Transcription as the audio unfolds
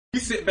You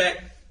sit back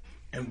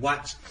and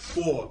watch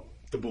for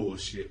the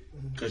bullshit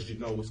because you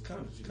know what's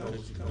coming. You know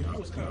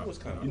what's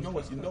coming. You know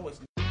what's coming. You know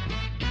what's.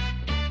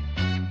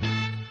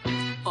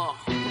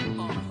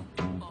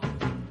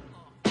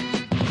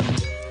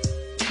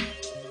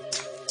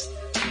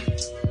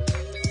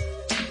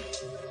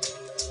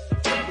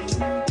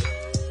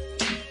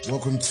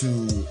 Welcome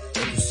to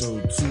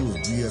episode 2 of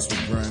BS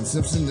with Brian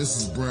Simpson. This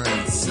is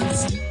Brian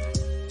Simpson.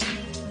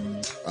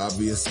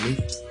 Obviously,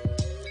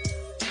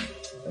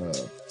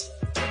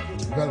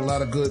 we got a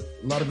lot of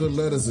good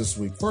letters this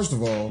week. First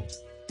of all,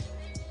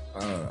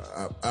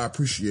 I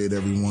appreciate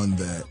everyone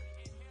that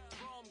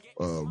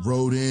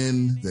wrote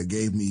in, that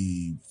gave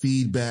me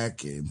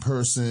feedback in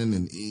person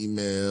and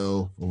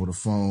email, over the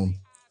phone,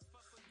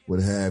 what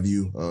have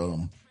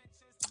you.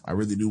 I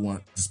really do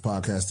want this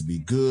podcast to be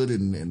good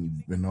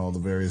in all the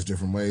various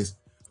different ways.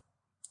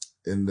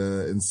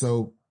 And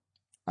so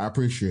I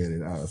appreciate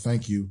it.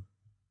 Thank you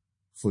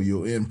for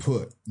your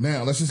input.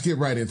 Now let's just get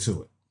right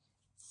into it.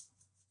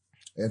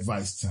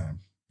 Advice time.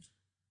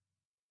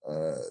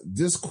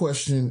 This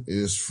question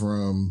is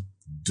from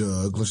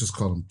Doug. Let's just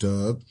call him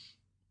Doug.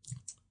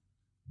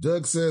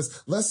 Doug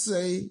says, let's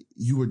say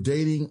you were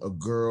dating a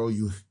girl,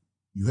 you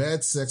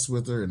had sex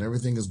with her and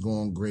everything is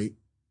going great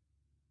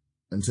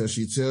until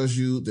she tells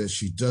you that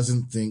she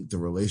doesn't think the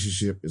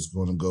relationship is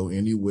going to go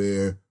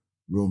anywhere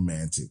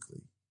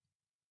romantically.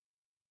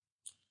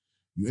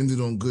 You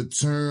ended on good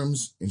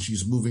terms and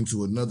she's moving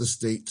to another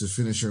state to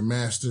finish her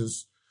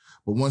master's,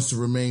 but wants to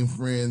remain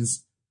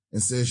friends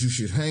and says you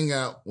should hang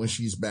out when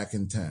she's back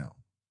in town.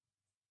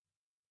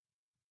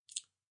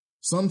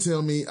 Some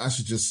tell me I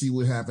should just see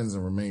what happens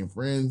and remain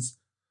friends,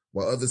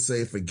 while others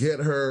say forget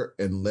her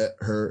and let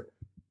her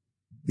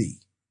be.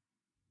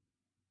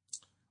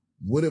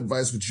 What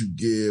advice would you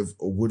give,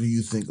 or what do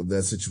you think of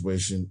that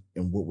situation,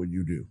 and what would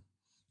you do?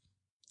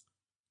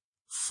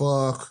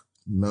 Fuck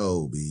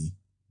no, B.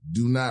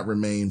 Do not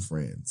remain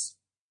friends.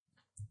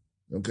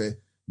 Okay?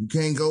 You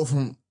can't go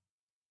from...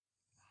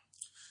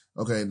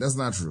 Okay, that's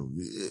not true.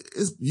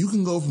 You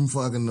can go from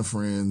fucking to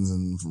friends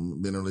and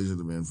from being in a relationship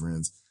to being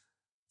friends.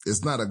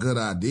 It's not a good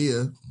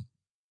idea.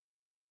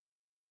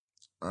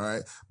 All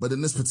right? But in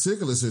this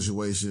particular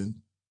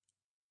situation,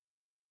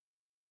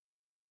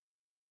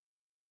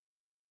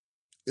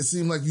 it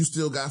seemed like you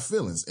still got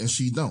feelings and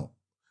she don't.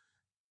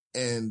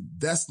 And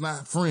that's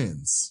not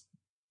friends.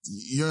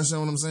 You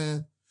understand what I'm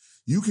saying?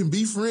 You can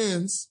be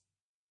friends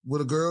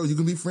with a girl. You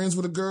can be friends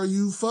with a girl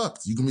you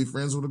fucked. You can be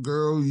friends with a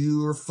girl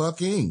you are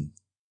fucking.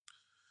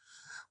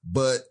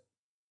 But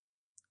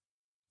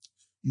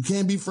you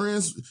can't be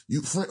friends.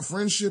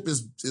 Friendship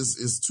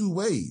is two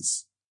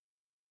ways.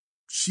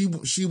 She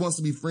wants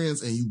to be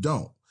friends and you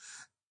don't.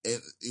 And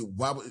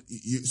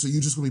so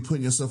you're just going to be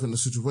putting yourself in a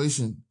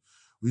situation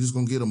we're just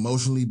going to get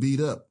emotionally beat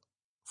up.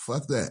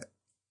 Fuck that.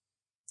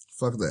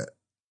 Fuck that.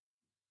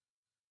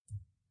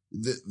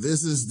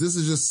 This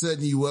is just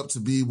setting you up to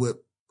be what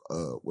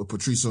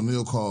Patrice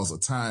O'Neal calls a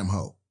time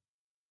hoe.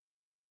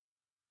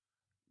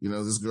 You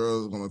know, this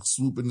girl is going to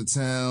swoop into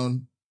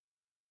town,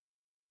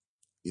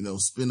 you know,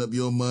 spend up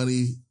your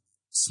money,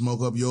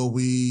 smoke up your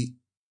weed,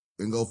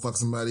 and go fuck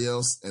somebody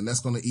else. And that's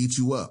going to eat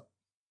you up.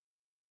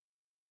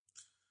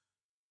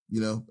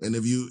 You know, and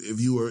if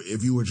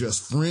you were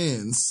just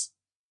friends,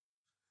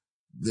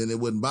 then it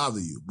wouldn't bother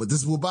you. But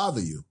this will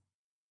bother you.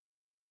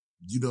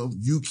 You know,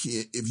 you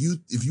can't, if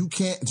you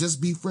can't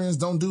just be friends,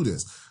 don't do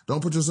this.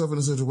 Don't put yourself in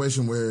a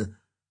situation where,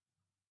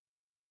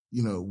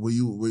 you know, where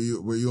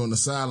you're on the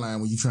sideline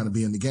when you're trying to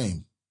be in the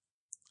game.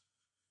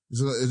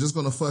 It's just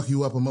going to fuck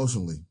you up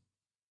emotionally.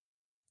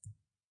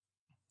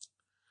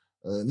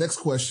 Next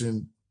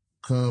question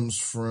comes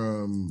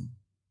from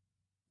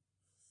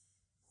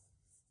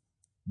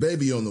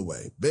Baby on the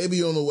Way.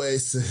 Baby on the Way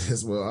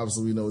says, well,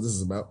 obviously we know what this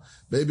is about.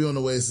 Baby on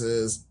the Way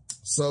says,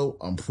 so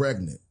I'm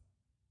pregnant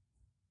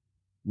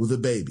with a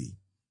baby.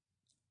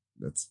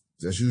 That's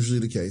usually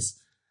the case.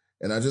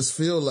 And I just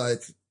feel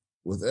like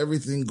with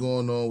everything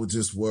going on with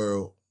this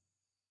world,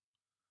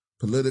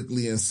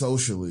 politically and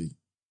socially,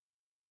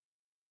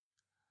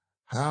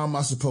 how am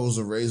I supposed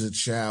to raise a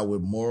child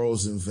with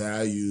morals and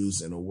values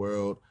in a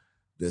world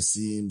that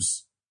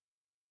seems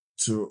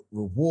to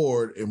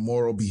reward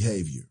immoral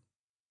behavior?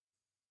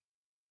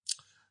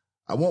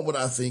 I want what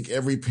I think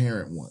every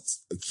parent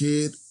wants. A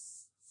kid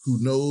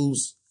who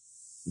knows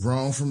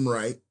wrong from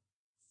right.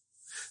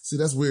 See,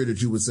 that's weird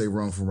that you would say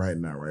wrong from right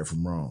and not right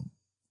from wrong.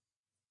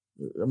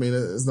 I mean,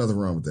 there's nothing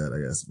wrong with that, I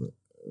guess, but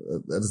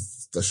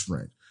that's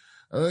strange.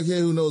 A kid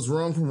who knows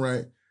wrong from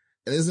right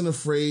and isn't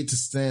afraid to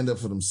stand up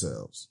for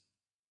themselves.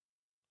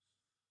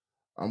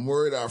 I'm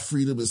worried our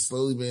freedom is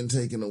slowly being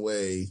taken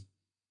away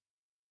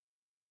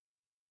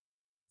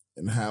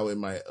and how it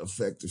might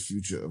affect the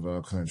future of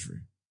our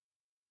country.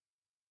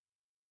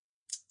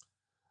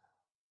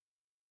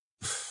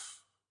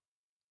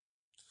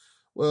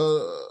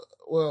 Well,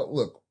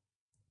 look,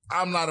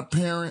 I'm not a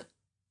parent,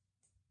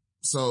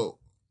 so,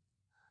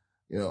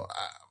 you know,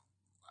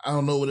 I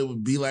don't know what it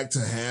would be like to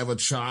have a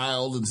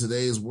child in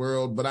today's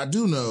world, but I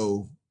do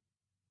know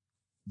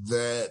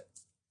that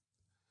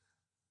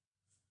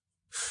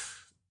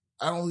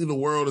I don't think the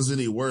world is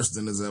any worse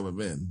than it's ever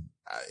been.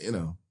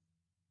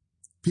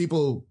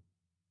 People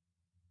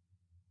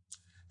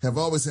have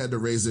always had to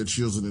raise their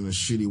children in a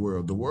shitty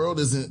world. The world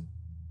isn't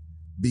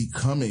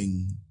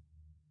becoming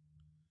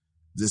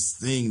this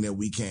thing that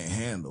we can't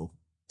handle.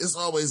 It's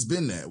always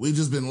been that. We've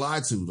just been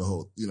lied to the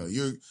whole,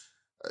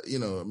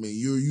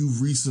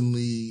 you've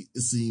recently,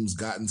 it seems,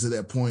 gotten to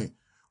that point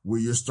where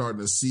you're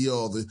starting to see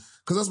cause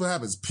that's what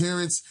happens.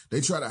 Parents,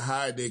 they try to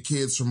hide their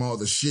kids from all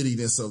the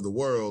shittiness of the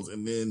world.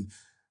 And then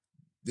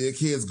their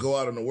kids go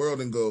out in the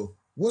world and go,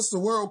 what's the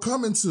world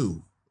coming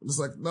to? It's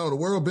like, no, the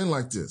world been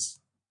like this.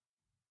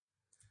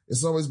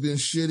 It's always been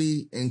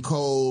shitty and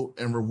cold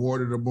and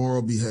rewarded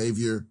immoral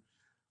behavior.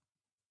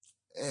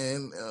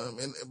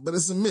 But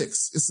it's a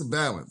mix. It's a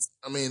balance.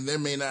 I mean, there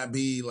may not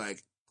be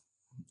like,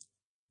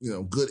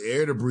 good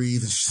air to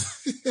breathe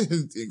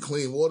and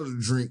clean water to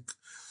drink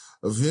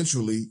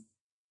eventually.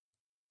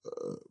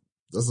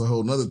 That's a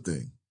whole nother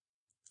thing.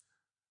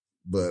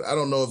 But I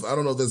don't know if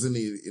there's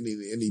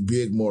any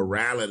big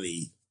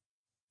morality,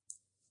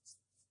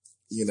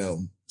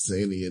 to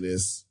any of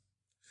this.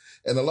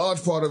 And a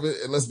large part of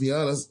it, and let's be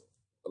honest,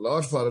 a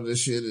large part of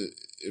this shit,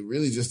 it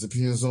really just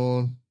depends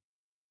on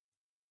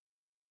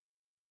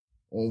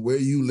where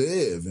you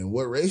live and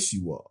what race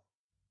you are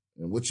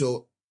and what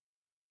your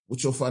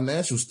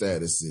financial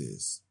status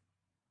is.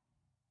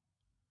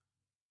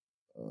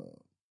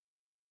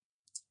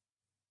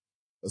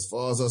 As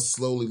far as us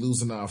slowly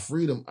losing our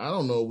freedom, I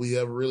don't know if we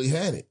ever really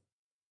had it.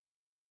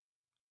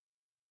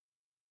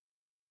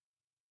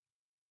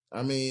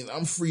 I mean,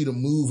 I'm free to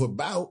move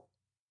about.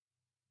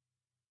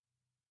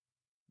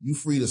 You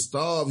free to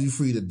starve, you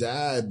free to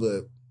die,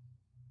 but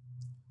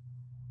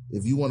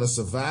if you want to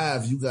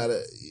survive, you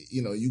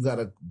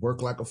gotta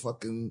work like a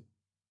fucking,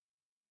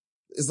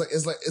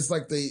 it's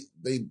like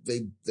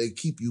they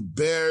keep you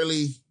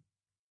barely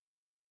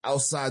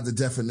outside the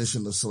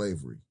definition of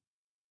slavery.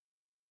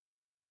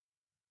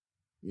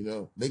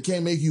 They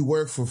can't make you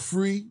work for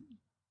free,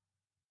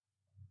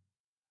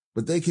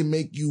 but they can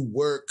make you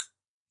work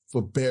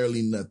for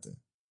barely nothing,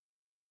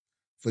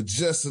 for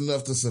just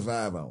enough to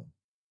survive on.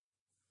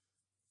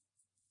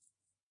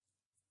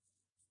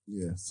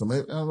 Yeah, so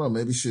maybe, I don't know,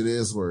 maybe shit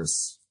is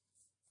worse.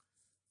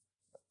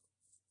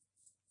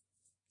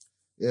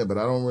 Yeah, but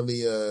I don't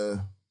really,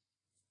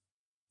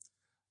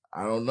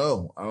 I don't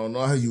know. I don't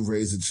know how you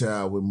raise a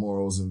child with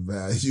morals and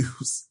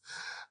values.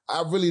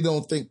 I really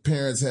don't think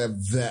parents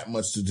have that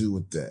much to do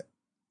with that,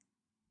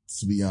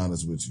 to be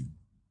honest with you.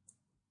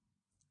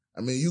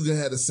 I mean, you can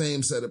have the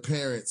same set of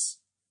parents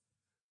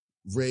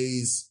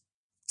raise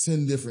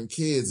 10 different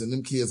kids and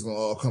them kids gonna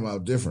all come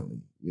out differently,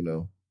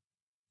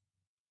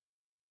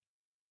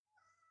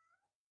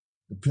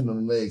 depending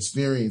on their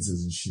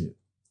experiences and shit.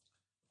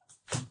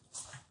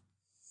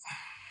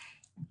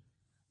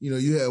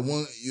 You had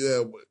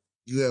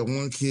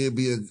one kid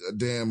be a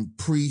damn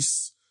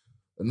priest,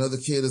 another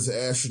kid is an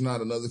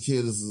astronaut, another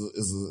kid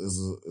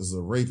is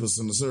a rapist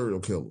and a serial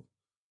killer,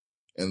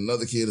 and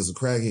another kid is a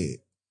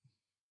crackhead.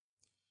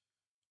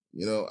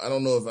 I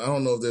don't know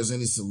if there's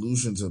any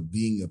solution to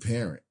being a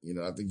parent.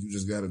 I think you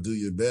just got to do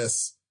your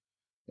best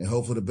and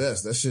hope for the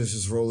best. That shit's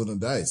just rolling the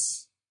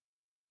dice.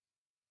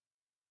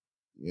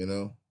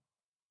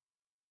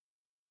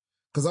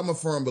 Because I'm a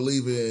firm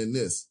believer in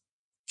this.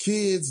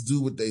 Kids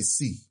do what they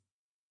see,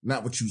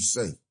 not what you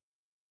say.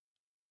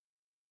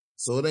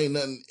 So it ain't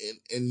nothing,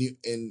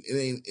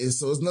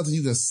 so it's nothing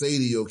you can say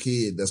to your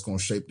kid that's going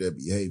to shape their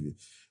behavior.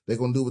 They're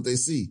going to do what they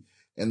see.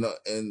 And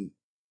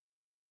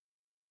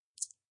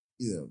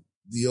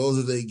the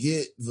older they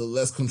get, the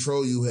less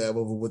control you have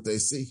over what they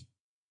see.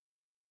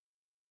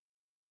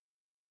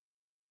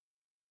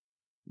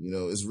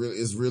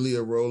 It's really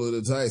a roll of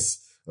the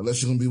dice.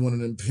 Unless you're going to be one of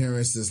them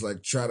parents that's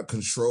like try to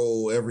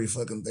control every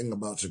fucking thing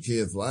about your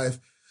kid's life,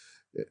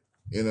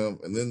 and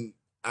then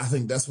I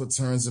think that's what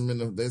turns them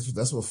into,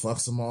 that's what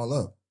fucks them all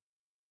up.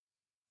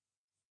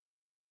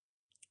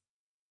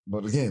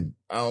 But again,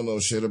 I don't know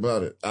shit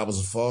about it. I was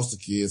a foster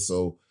kid,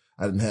 so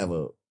I didn't have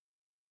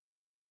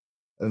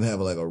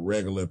like a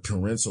regular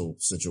parental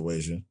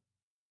situation.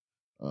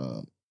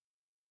 And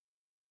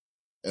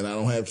I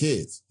don't have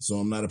kids, so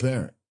I'm not a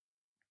parent.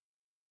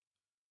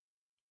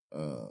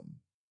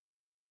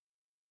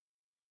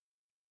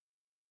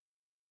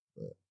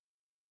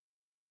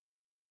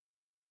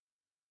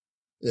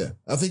 Yeah,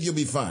 I think you'll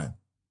be fine.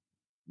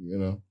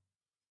 I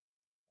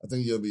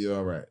think you'll be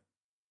all right.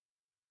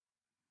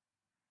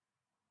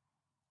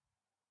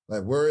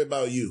 Like, worry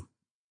about you.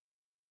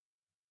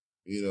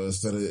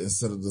 Instead of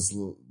this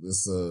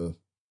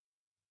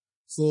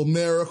little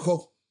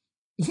miracle.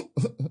 I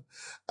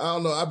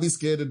don't know. I'd be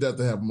scared to death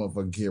to have a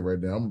motherfucking kid right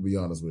now. I'm gonna be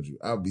honest with you.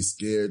 I'd be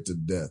scared to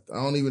death. I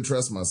don't even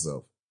trust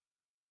myself.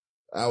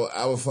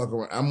 I would fuck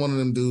around. I'm one of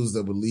them dudes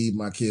that would leave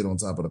my kid on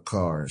top of the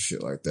car and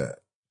shit like that.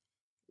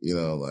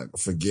 Like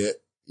forget,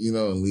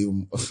 and leave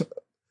them.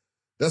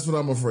 That's what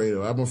I'm afraid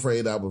of. I'm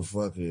afraid I would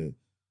fucking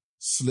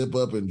slip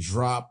up and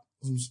drop.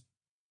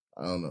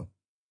 I don't know.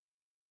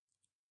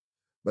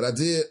 But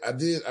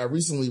I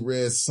recently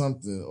read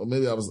something, or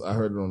maybe I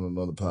heard it on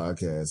another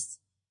podcast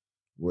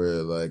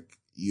where like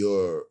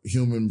your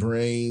human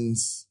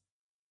brains,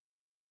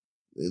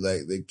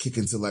 they kick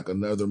into like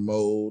another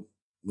mode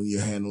when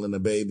you're handling a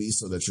baby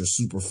so that you're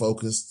super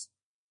focused.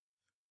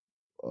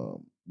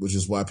 Which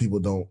is why people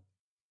don't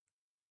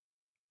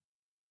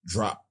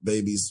drop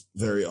babies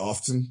very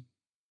often.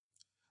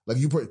 Like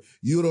you're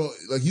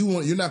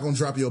not going to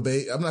drop your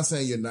baby. I'm not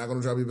saying you're not going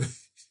to drop your baby,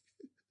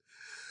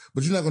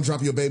 but you're not going to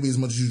drop your baby as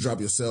much as you drop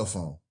your cell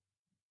phone.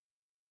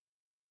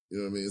 You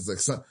know what I mean?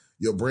 It's like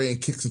your brain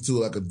kicks into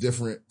like a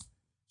different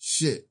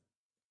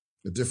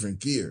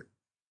gear.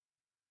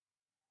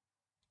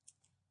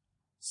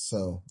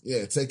 So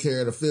yeah, take care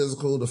of the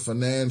physical, the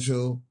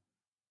financial,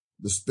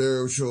 the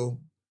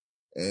spiritual,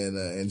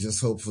 and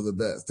just hope for the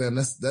best. Damn,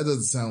 that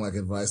doesn't sound like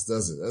advice,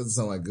 does it? That doesn't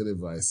sound like good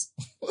advice.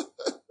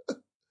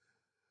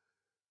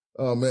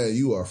 Oh man,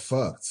 you are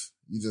fucked.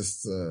 You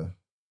just,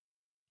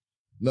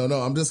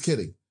 no, I'm just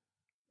kidding.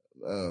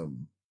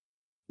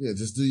 Yeah,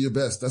 just do your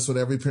best. That's what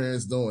every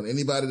parent's doing.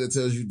 Anybody that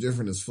tells you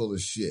different is full of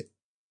shit.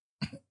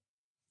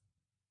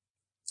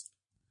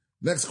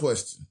 Next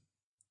question.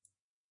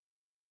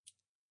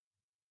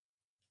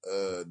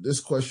 This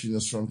question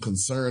is from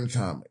Concern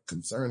Comic.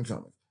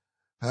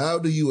 How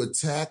do you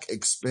attack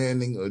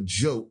expanding a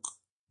joke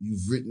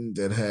you've written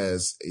that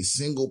has a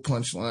single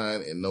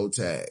punchline and no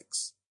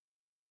tags?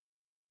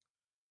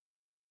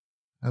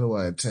 How do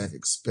I attack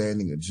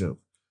expanding a joke?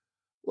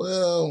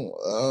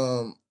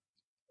 Well,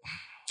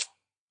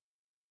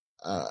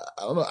 I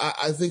don't know.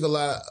 I think a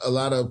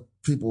lot of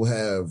people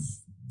have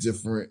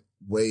different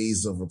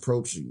ways of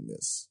approaching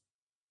this.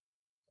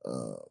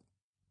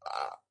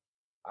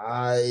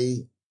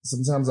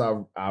 Sometimes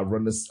I'll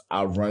run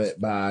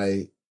it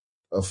by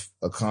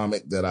a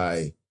comic that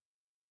I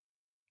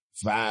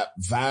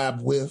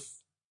vibe with.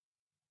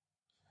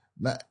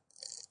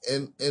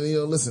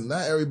 Listen,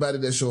 not everybody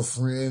that's your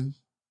friend,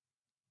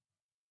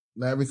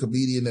 not every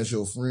comedian that's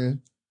your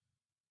friend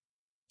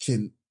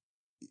can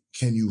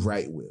you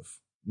write with.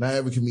 Not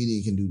every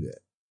comedian can do that.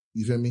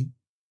 You feel me?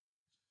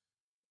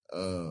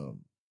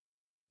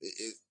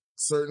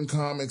 Certain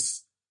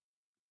comics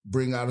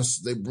bring out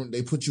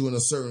they put you in a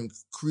certain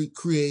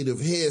creative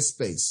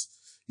headspace.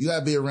 You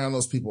gotta be around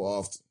those people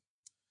often.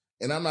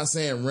 And I'm not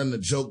saying run the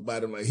joke by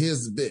them like,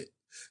 here's the bit.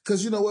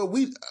 Cause you know what?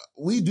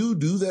 We do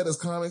that as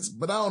comics,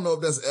 but I don't know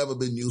if that's ever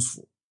been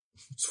useful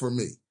for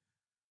me.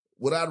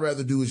 What I'd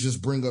rather do is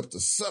just bring up the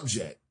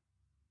subject.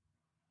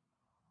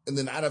 And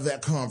then out of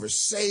that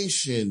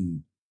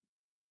conversation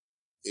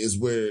is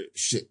where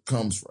shit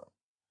comes from.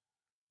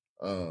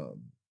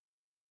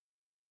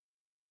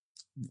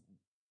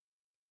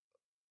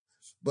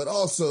 But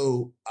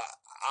also,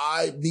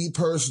 me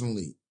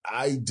personally,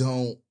 I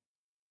don't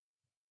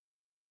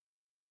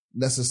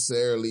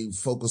necessarily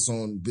focus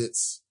on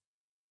bits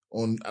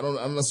I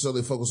don't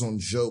necessarily focus on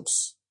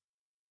jokes,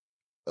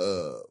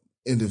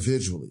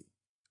 individually.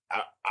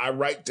 I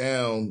write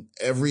down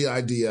every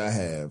idea I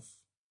have,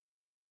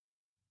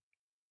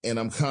 and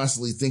I'm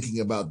constantly thinking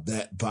about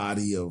that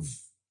body of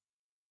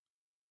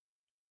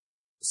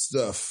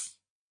stuff,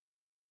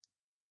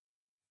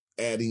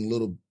 adding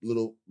little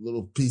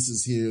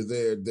pieces here,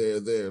 there,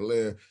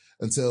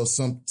 until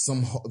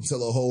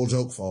until a whole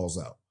joke falls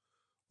out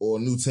or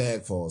a new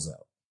tag falls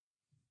out.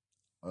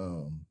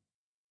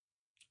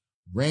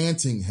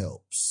 Ranting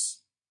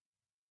helps.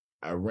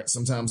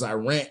 Sometimes I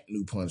rant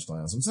new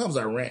punchlines. Sometimes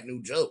I rant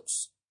new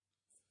jokes.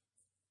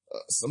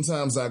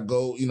 Sometimes I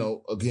go,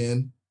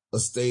 again, a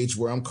stage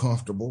where I'm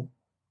comfortable,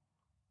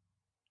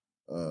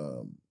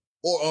 or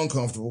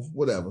uncomfortable,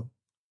 whatever.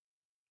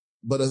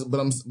 But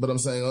I'm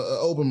saying an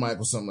open mic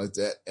or something like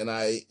that, and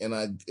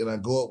I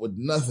go up with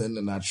nothing,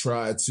 and I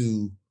try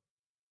to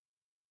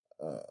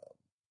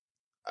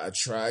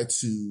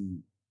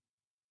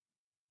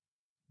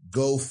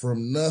go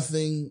from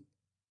nothing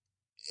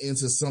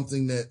into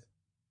something that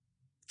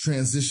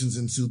transitions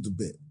into the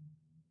bit.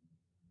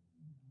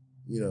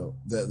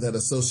 That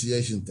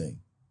association thing.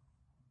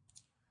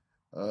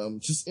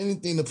 Just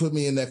anything to put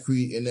me in that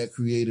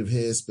creative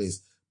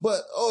headspace.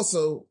 But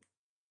also,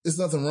 there's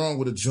nothing wrong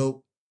with a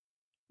joke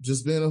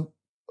just being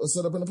a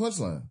setup and a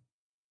punchline.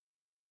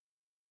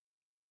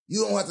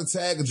 You don't have to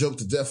tag a joke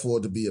to death for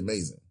it to be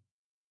amazing.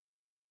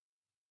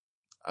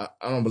 I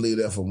don't believe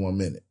that for 1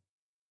 minute.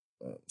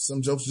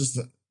 Some jokes just,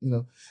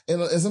 and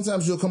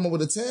sometimes you'll come up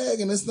with a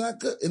tag and it's not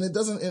good, and it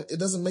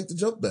doesn't make the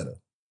joke better.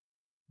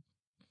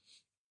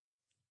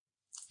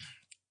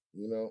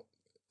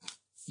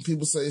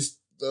 People say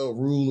the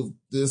rule of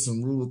this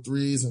and rule of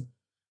threes, and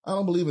I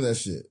don't believe in that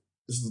shit.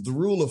 It's the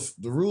rule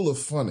of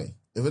funny.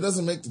 If it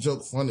doesn't make the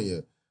joke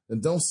funnier,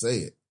 then don't say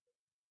it.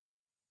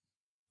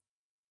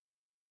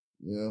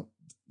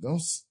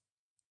 Don't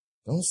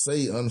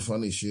say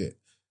unfunny shit.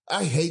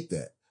 I hate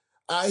that.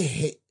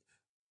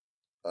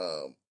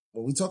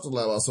 Well, we talked a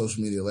lot about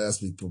social media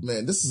last week, but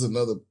man, this is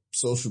another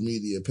social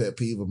media pet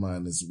peeve of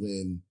mine, is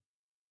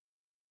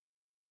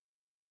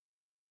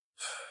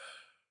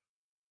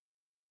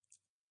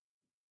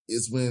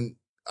when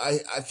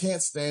I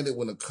can't stand it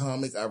when a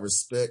comic I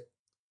respect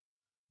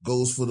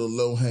goes for the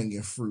low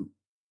hanging fruit.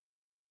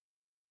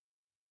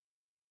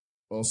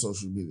 on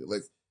social media.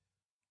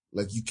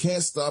 Like you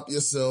can't stop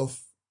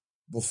yourself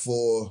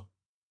before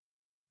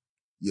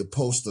you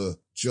post a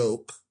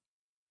joke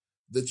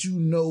that you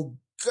know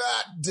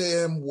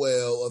goddamn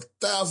well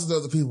 1,000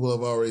 other people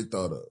have already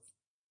thought of.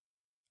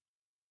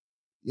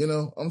 You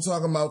know, I'm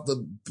talking about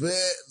the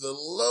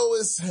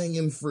lowest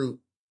hanging fruit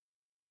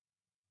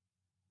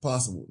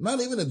possible.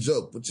 Not even a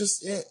joke, but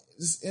just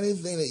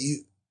anything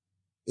that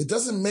it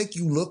doesn't make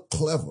you look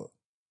clever.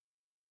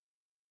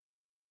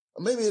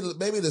 Or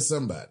maybe to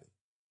somebody,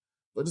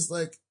 but it's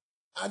like,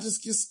 I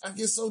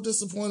get so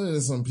disappointed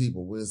in some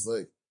people where it's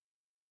like,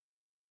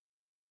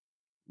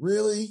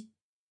 really?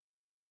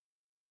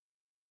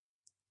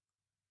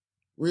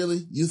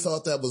 Really? You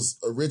thought that was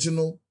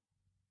original?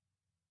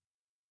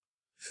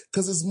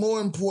 Cause it's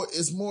more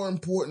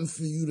important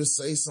for you to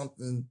say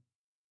something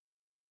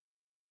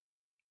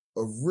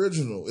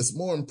original. It's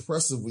more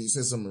impressive when you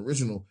say something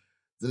original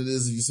than it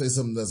is if you say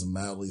something that's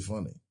mildly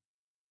funny.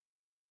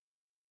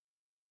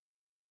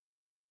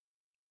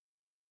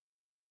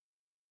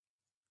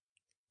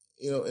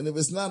 You know, and if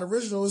it's not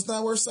original, it's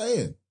not worth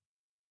saying.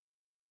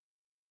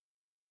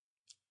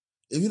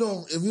 If you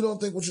don't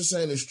think what you're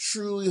saying is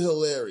truly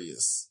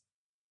hilarious,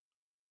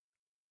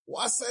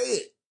 why say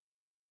it?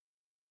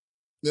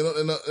 You know,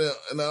 and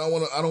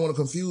I don't want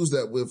to confuse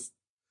that with,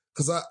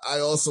 cause I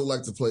also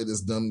like to play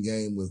this dumb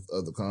game with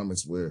other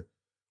comics where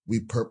we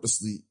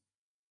purposely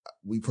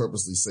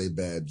say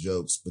bad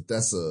jokes, but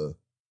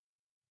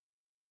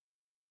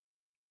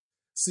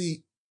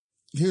see,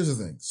 here's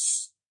the thing.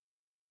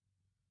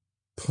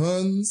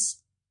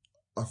 Puns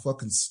are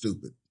fucking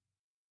stupid,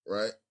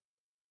 right?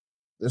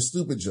 They're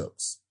stupid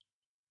jokes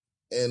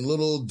and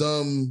little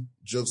dumb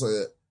jokes like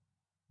that,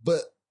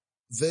 but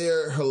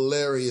they're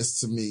hilarious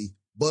to me,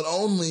 but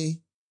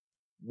only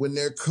when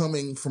they're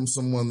coming from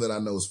someone that I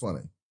know is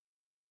funny.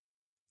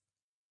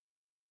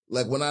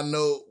 Like when I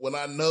know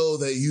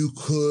that you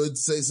could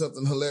say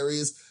something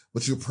hilarious,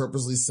 but you're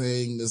purposely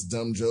saying this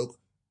dumb joke,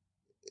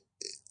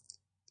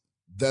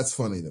 that's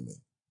funny to me.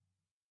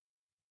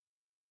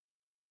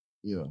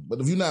 You know, but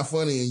if you're not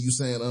funny and you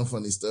saying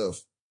unfunny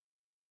stuff,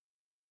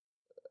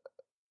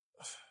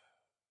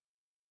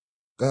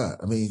 God,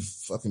 I mean,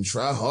 fucking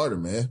try harder,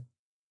 man.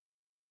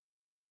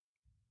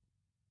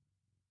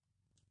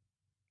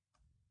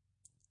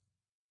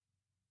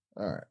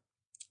 All right.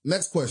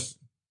 Next question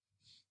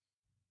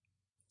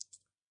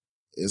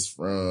is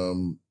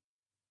from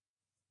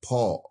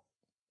Paul.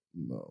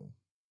 No.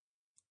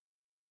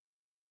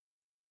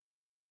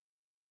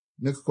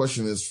 Next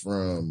question is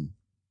from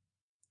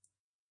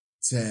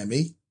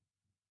Tammy.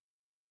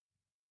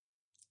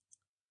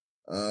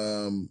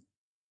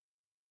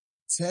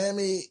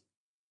 Tammy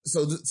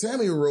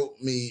wrote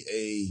me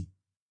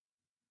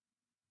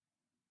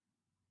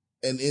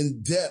an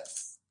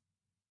in-depth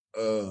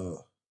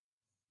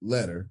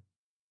letter.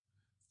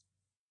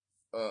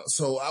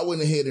 So I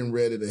went ahead and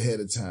read it ahead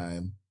of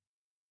time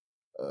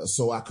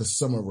so I could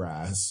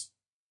summarize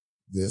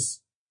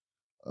this.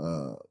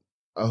 I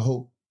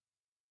hope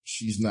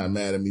she's not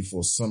mad at me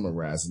for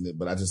summarizing it,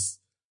 but I'm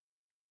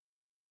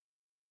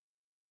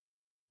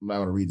not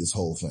going to read this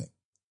whole thing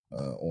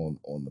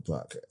on the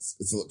podcast.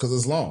 Because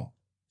it's long.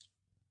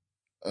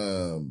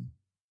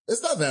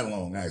 It's not that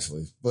long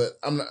actually, but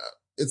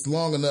it's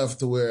long enough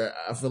to where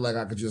I feel like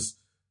I could just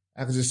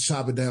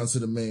chop it down to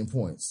the main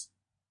points.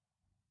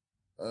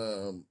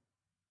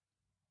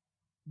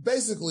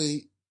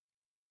 Basically,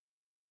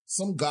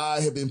 some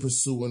guy had been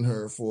pursuing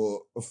her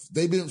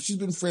she's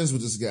been friends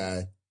with this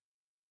guy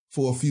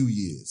for a few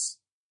years.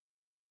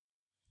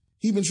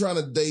 He'd been trying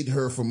to date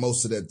her for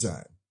most of that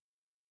time.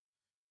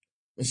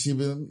 And she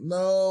been,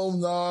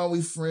 no,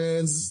 we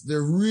friends.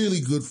 They're really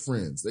good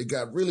friends. They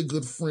got really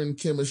good friend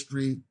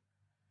chemistry.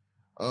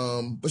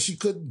 But she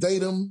couldn't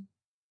date him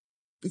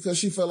because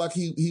she felt like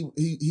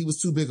he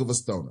was too big of a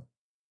stoner.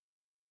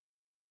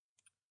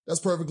 That's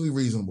perfectly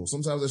reasonable.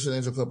 Sometimes that shit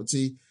ain't your cup of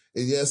tea.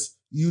 And yes,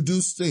 you do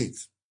stink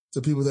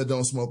to people that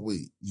don't smoke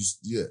weed.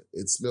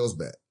 It smells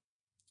bad.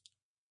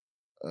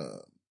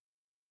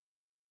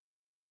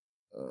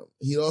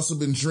 He'd also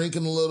been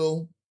drinking a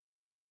little,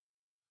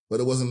 but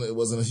it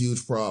wasn't a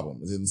huge problem.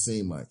 It didn't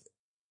seem like it.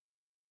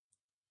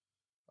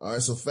 All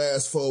right. So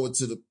fast forward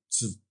to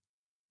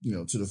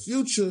the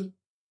future.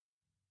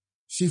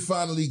 She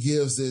finally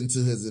gives in to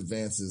his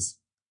advances.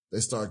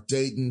 They start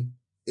dating.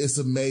 It's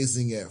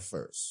amazing at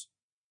first.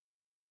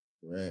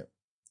 Right.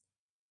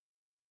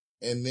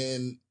 And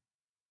then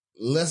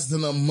less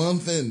than a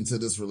month into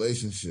this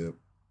relationship,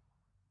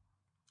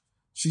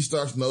 she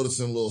starts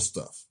noticing little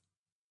stuff.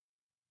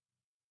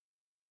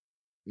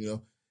 You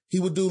know, he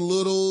would do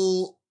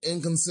little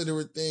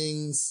inconsiderate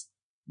things,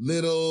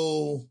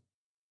 little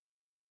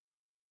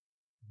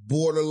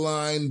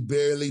borderline,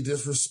 barely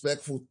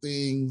disrespectful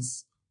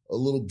things, a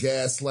little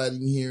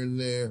gaslighting here and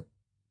there.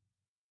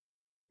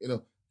 You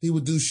know, he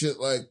would do shit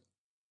like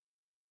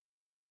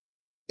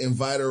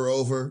invite her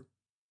over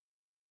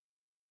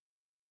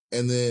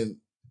and then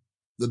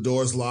the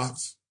door's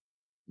locked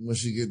when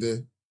she get there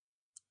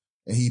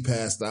and he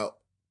passed out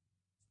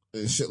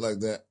and shit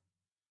like that.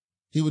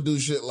 He would do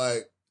shit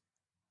like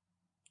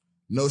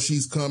know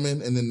she's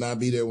coming and then not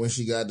be there when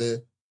she got there.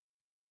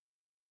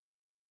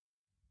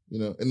 You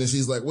know, and then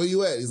she's like, where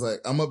you at? He's like,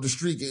 I'm up the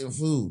street getting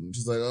food. And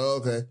she's like, oh,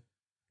 okay.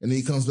 And then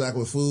he comes back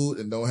with food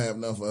and don't have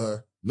enough for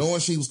her,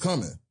 knowing she was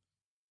coming.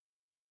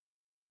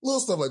 Little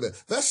stuff like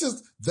that.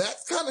 That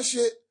kind of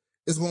shit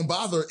is going to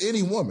bother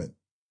any woman.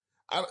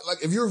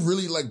 Like, if you're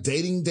really like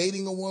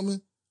dating a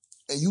woman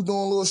and you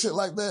doing little shit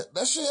like that,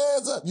 that shit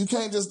adds up. You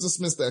can't just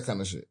dismiss that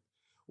kind of shit.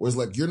 Whereas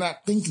like, you're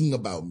not thinking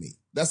about me.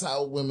 That's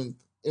how women,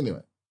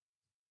 anyway.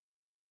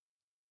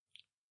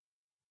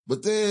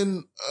 But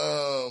then,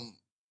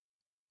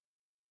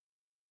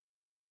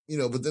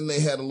 but then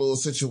they had a little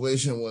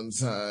situation one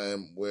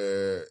time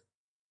where,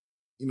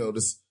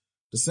 the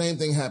same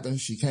thing happened.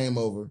 She came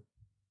over.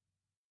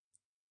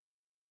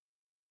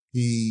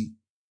 The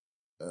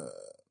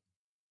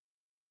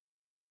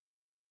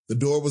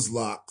door was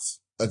locked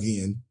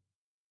again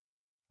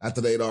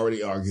after they'd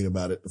already argued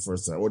about it the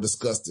first time or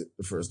discussed it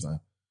the first time.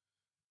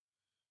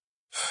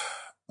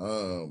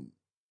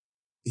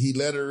 He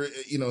let her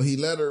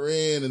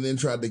in and then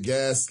tried to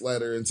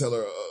gaslight her and tell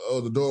her, oh,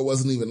 the door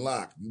wasn't even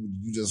locked.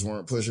 You just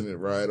weren't pushing it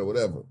right or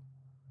whatever.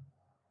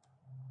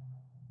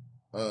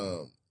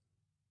 And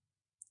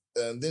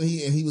then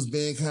he was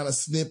being kind of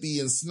snippy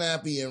and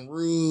snappy and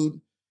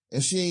rude.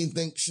 And she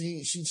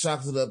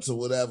chalked it up to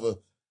whatever.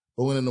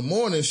 But when in the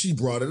morning, she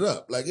brought it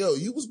up. Like, yo,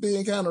 you was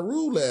being kind of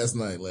rude last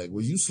night. Like,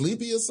 were you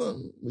sleepy or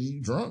something? Were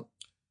you drunk?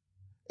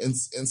 And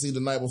see, the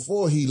night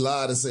before, he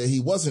lied and said he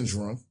wasn't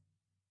drunk.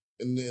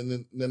 And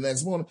then the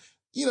next morning,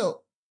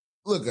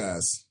 look,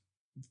 guys,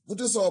 what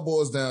this all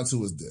boils down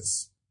to is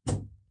this.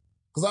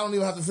 Because I don't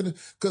even have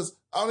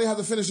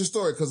to finish the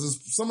story.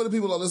 Because some of the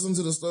people are listening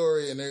to the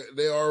story and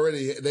they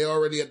already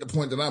at the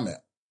point that I'm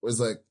at. Where it's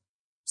like,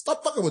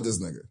 stop fucking with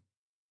this nigga.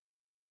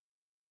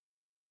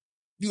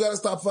 You got to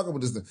stop fucking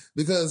with this nigga.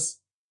 Because,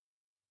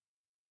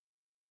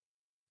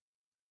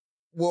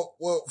 well,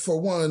 for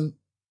one,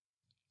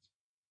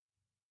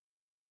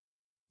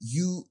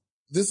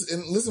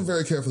 and listen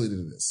very carefully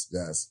to this,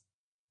 guys.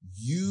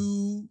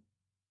 You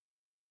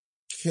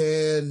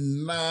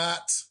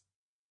cannot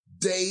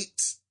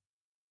date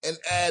an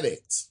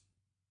addict.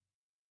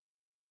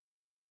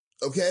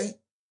 Okay?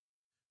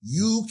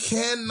 You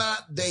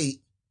cannot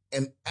date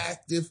an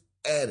active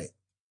addict.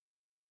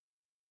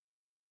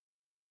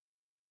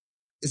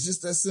 It's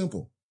just that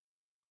simple.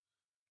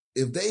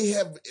 If they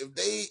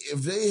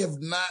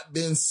have not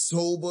been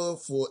sober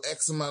for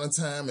X amount of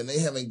time and they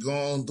haven't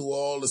gone through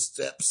all the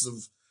steps of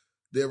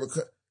their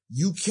recovery,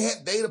 you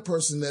can't date a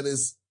person that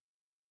is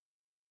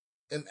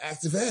an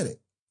active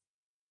addict.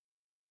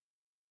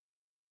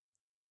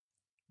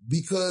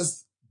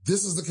 Because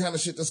this is the kind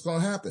of shit that's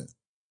going to happen.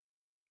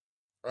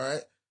 All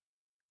right.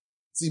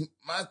 See,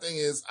 my thing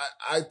is,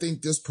 I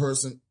think this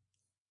person,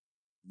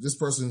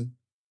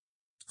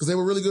 because they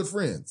were really good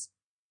friends.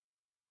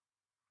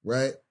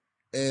 Right.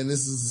 And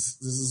this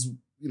is,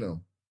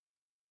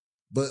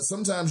 but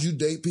sometimes you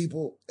date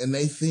people and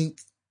they think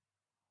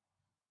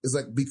it's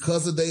like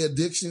because of their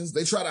addictions,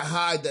 they try to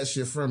hide that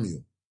shit from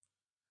you.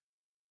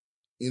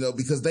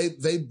 Because they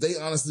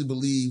honestly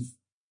believe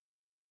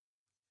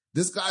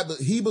this guy,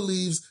 he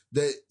believes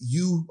that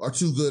you are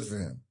too good for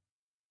him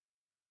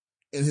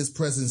in his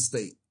present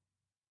state.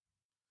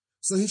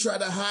 So he tried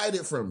to hide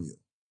it from you.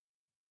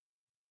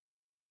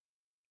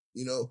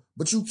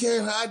 But you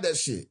can't hide that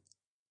shit.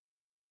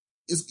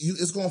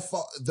 It's going to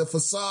fall. The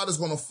facade is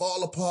going to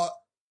fall apart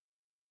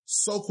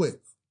so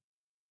quick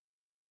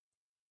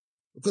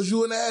because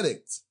you're an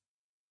addict.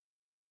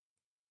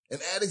 And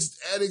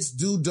addicts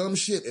do dumb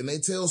shit and they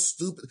tell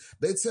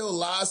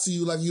lies to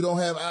you like you don't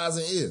have eyes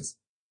and ears.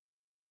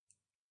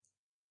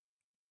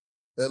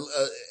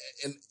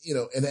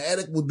 An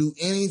addict will do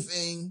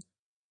anything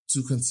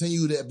to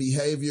continue that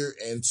behavior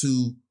and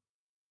to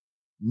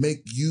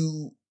make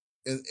you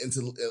and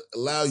to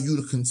allow you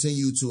to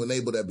continue to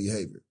enable that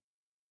behavior.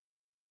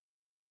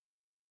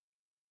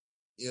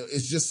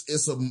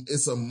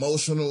 It's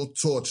emotional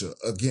torture.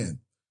 Again,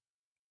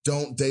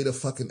 don't date a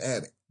fucking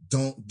addict.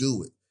 Don't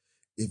do it.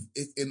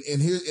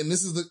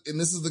 This is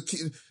the key.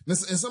 And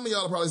some of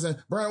y'all are probably saying,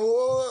 Brian,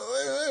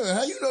 wait,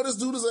 how you know this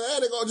dude is an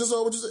addict or just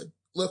what you say?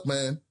 Look,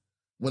 man,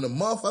 when a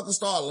motherfucker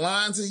start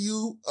lying to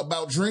you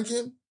about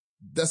drinking,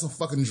 that's a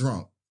fucking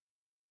drunk.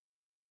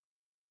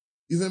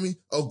 You feel me?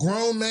 A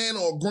grown man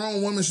or a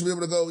grown woman should be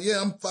able to go,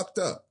 yeah, I'm fucked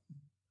up.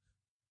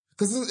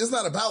 Because it's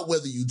not about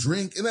whether you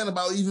drink. It's not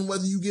about even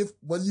whether you get,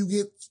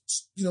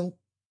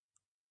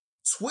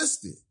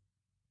 twisted.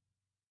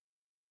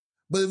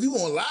 But if you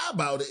want to lie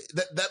about it,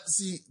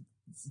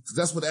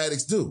 that's what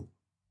addicts do.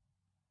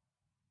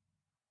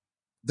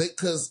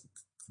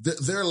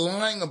 They're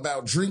lying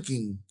about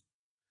drinking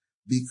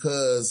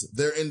because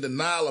they're in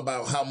denial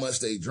about how much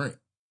they drink.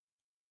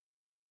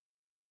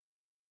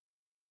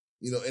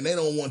 And they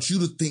don't want you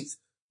to think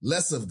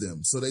less of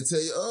them. So they tell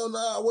you, oh,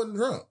 no, I wasn't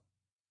drunk.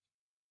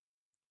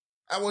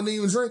 I wasn't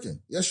even drinking.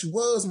 Yes, you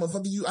was,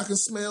 motherfucker. I can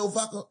smell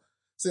vodka.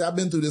 See, I've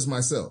been through this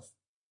myself.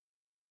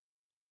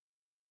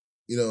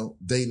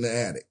 Dating an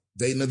addict,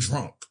 dating a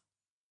drunk.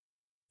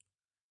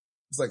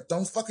 It's like,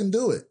 don't fucking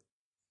do it.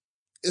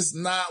 It's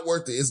not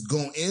worth it. It's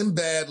going to end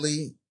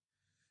badly,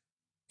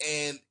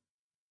 and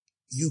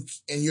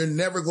you're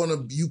never going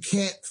to,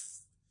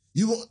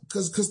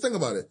 because think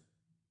about it.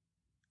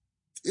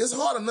 It's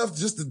hard enough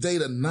just to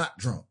date a not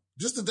drunk.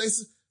 Just to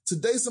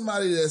date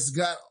somebody that's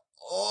got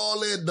all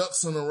their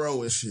ducks in a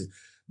row and shit.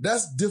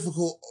 That's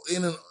difficult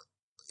in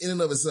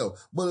and of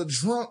itself. But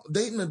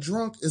dating a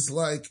drunk is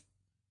like,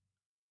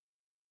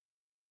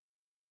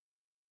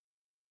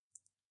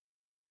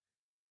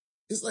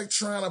 it's like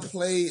trying to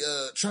play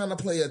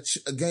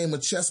a game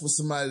of chess with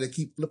somebody that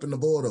keep flipping the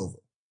board over.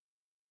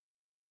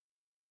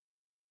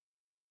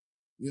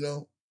 You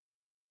know?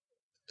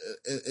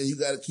 And you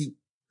gotta keep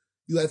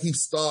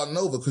starting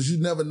over because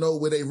you never know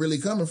where they really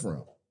coming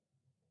from.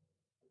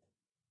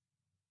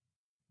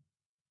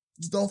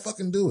 Just don't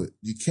fucking do it.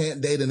 You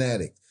can't date an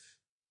addict.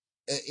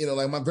 And, you know,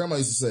 like my grandma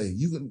used to say,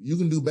 you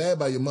can do bad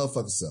by your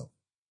motherfucking self.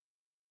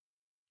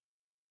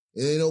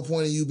 There ain't no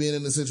point in you being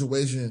in a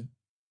situation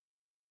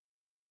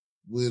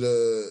with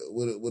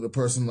a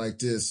person like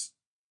this.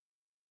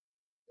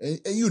 And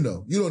you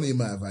know, you don't need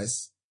my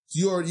advice.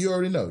 You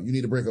already know you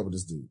need to break up with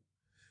this dude.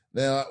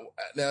 Now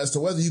as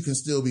to whether you can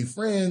still be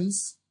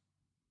friends,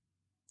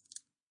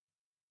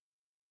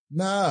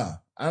 nah,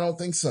 I don't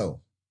think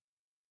so.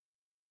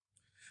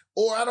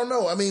 Or I don't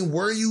know. I mean,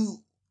 were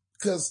you,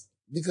 because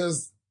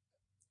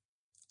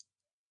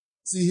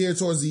see here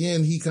towards the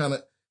end, he's kind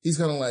of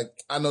like,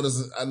 I know how this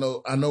is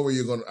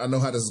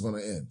going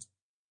to end.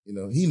 You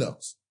know, he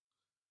knows.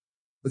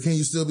 But can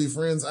you still be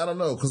friends? I don't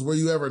know. Cause were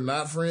you ever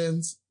not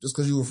friends just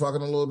cause you were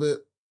fucking a little bit?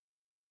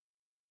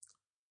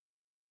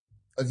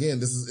 Again,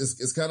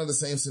 it's kind of the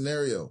same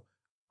scenario.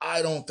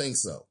 I don't think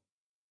so.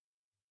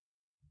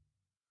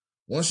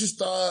 Once you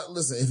start,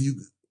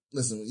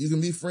 you can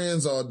be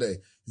friends all day.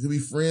 You can be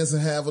friends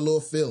and have a little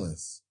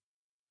feelings.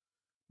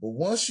 But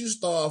once you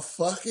start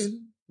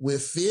fucking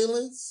with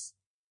feelings,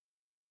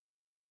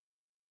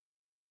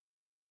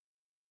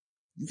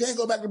 you can't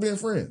go back to being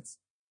friends.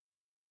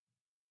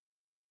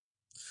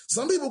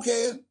 Some people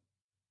can.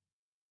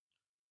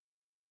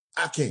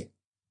 I can't.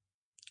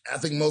 I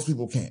think most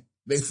people can't.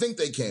 They think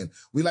they can.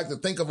 We like to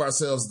think of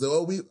ourselves,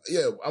 though,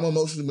 I'm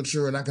emotionally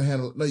mature and I can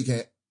handle it. No, you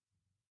can't.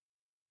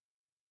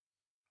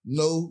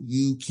 No,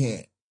 you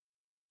can't.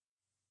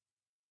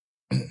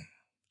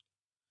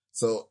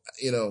 So,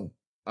 you know,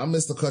 I'm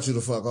Mr. Cut You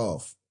the fuck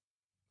off.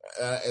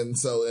 And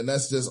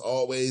that's just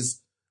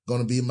always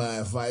going to be my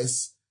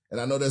advice.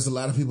 And I know there's a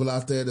lot of people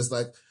out there that's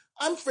like,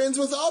 I'm friends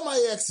with all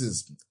my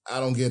exes.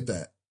 I don't get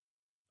that.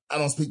 I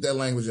don't speak that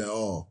language at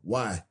all.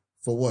 Why?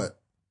 For what?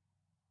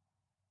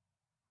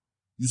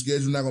 You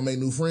scared you're not going to make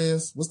new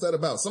friends? What's that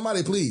about?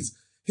 Somebody please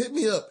hit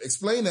me up.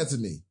 Explain that to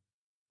me.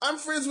 I'm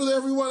friends with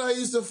everyone I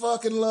used to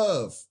fucking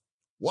love.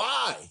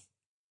 Why?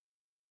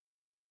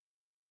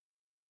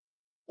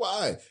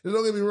 Why? And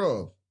don't get me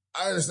wrong.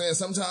 I understand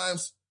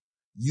sometimes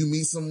you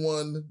meet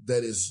someone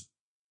that is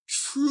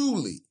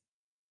truly,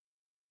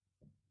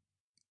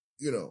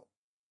 you know,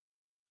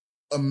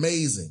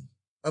 amazing.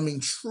 I mean,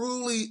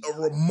 truly a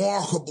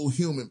remarkable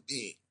human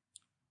being.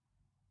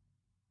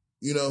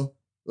 You know,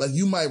 like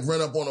you might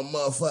run up on a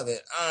motherfucking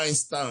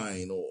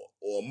Einstein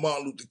or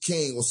Martin Luther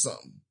King or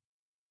something.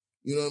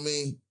 You know what I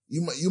mean?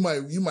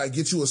 You might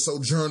get you a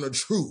Sojourner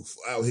Truth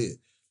out here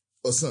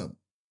or something.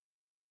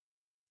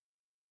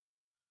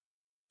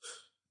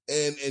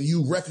 And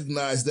you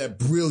recognize that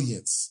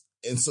brilliance.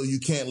 And so you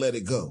can't let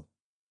it go.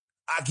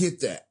 I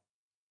get that.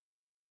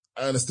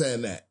 I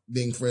understand that,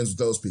 being friends with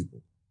those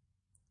people.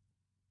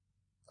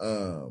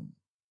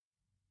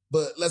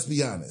 But let's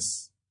be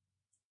honest.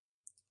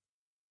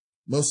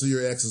 Most of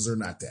your exes are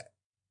not that.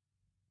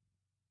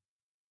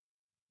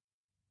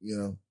 You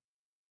know?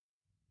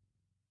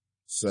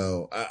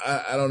 So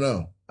I don't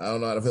know. I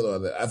don't know how to feel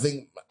about that. I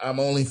think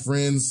I'm only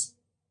friends.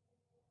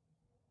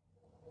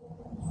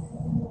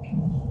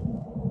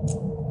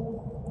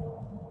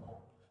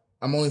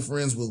 I'm only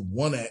friends with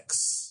one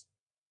ex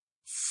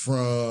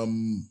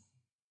and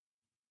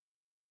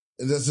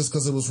that's just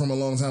because it was from a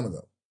long time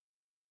ago.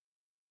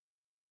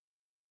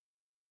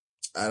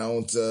 I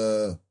don't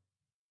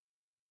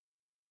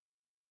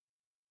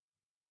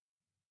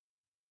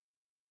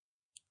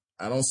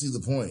see the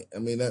point. I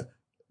mean,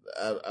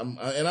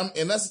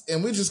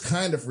 we're just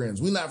kind of friends.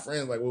 We're not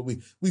friends like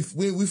we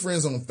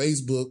friends on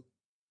Facebook,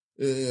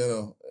 you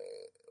know,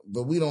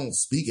 but we don't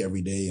speak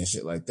every day and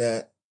shit like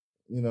that,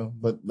 you know.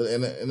 But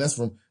that's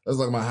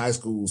like my high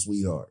school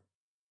sweetheart.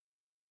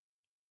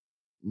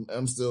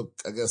 I'm still,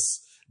 I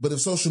guess, but if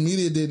social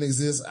media didn't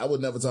exist, I would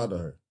never talk to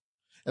her,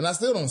 and I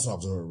still don't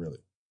talk to her really.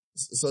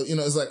 So you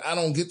know, it's like I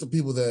don't get the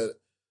people that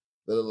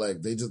are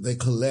like they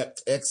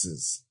collect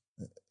exes.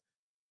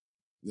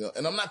 You know,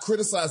 and I'm not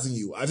criticizing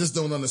you. I just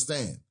don't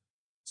understand.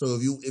 So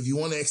if you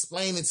want to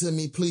explain it to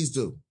me, please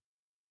do.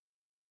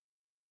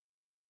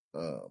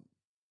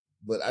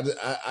 But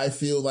I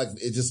feel like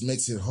it just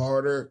makes it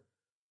harder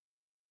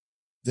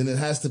than it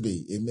has to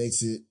be. It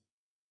makes it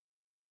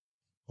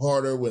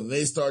harder when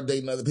they start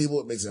dating other people.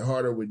 It makes it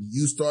harder when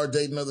you start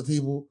dating other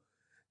people.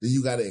 Then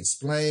you got to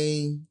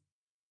explain,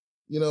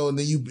 and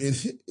then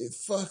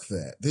fuck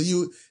that. Then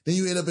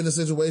you end up in a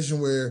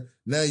situation where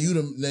now you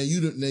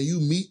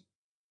meet,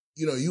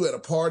 you at a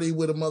party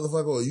with a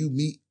motherfucker, or you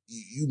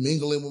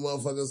mingling with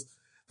motherfuckers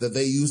that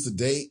they used to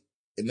date,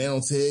 and they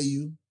don't tell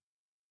you.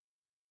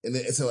 And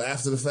then until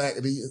after the fact,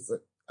 it's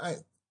like,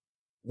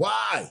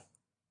 why?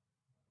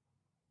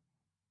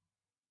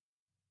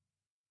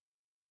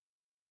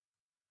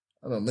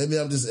 I don't know. Maybe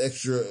I'm just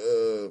extra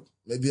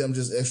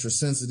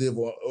sensitive,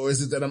 or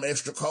is it that I'm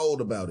extra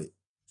cold about it?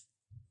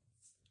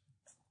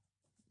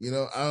 I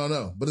don't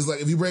know. But it's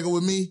like, if you break up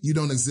with me, you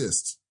don't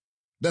exist.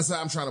 That's how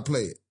I'm trying to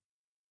play it.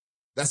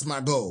 That's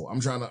my goal.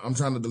 I'm trying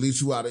to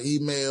delete you out of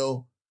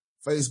email,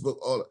 Facebook,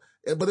 all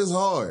that. But it's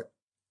hard.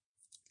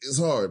 It's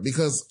hard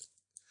because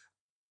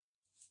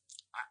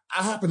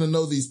I happen to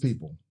know these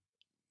people.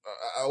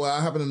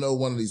 I happen to know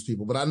one of these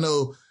people, but I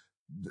know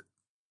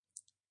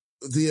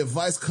the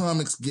advice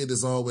comics get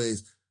is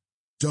always,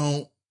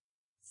 don't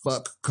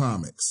fuck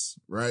comics,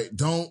 right?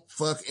 Don't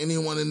fuck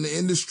anyone in the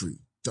industry.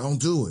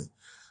 Don't do it.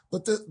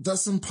 But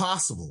that's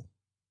impossible.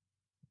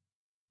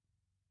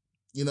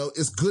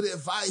 It's good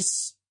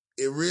advice.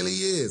 It really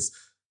is,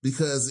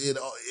 because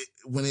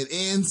when it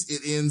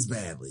ends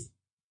badly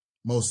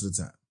most of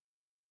the time.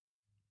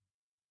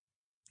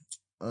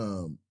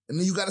 And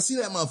then you got to see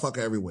that motherfucker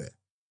everywhere.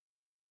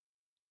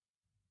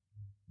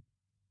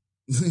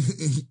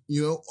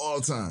 All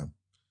the time.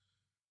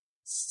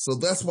 So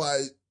that's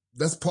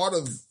part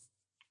of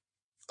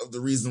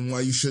the reason why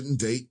you shouldn't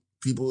date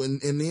people in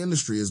the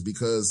industry, is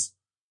because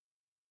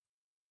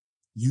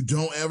you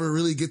don't ever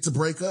really get to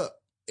break up.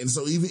 And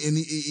so even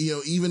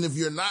if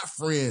you're not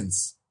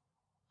friends,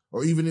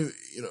 or even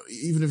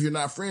if you're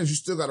not friends, you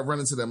still got to run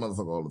into that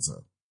motherfucker all the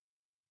time.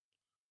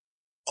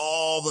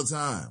 All the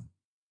time.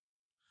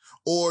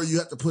 Or you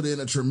have to put in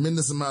a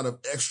tremendous amount of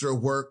extra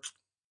work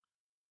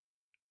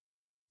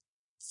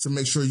to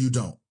make sure you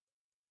don't.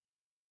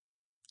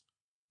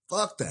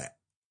 Fuck that.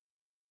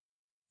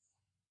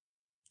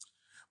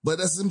 But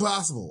that's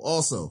impossible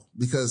also,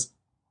 because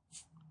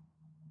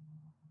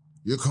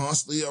you're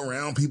constantly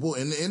around people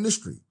in the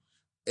industry,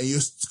 and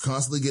you're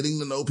constantly getting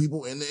to know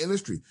people in the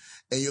industry,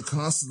 and you're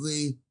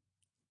constantly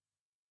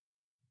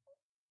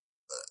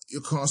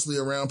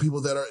around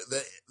people that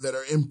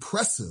are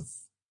impressive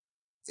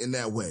in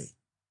that way.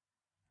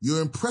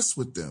 You're impressed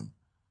with them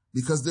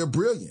because they're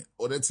brilliant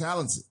or they're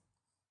talented,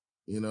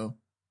 and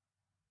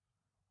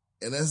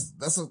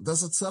that's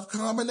a tough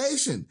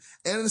combination.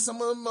 And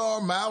some of them are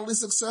mildly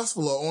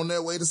successful or on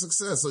their way to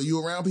success. So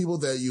you're around people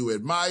that you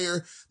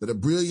admire, that are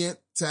brilliant,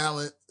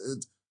 talented,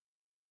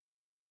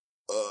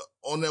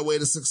 on their way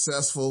to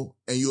successful,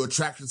 and you're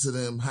attracted to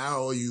them.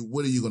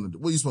 What are you going to do?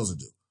 What are you supposed to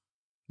do?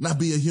 Not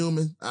be a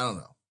human? I don't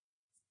know.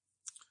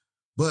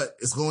 But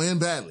it's going to end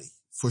badly,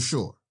 for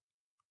sure.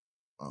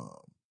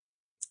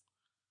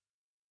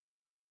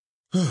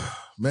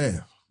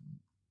 Man.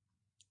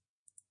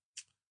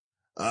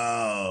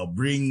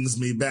 Brings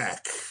me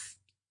back.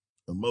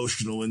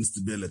 Emotional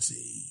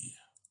instability.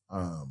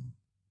 All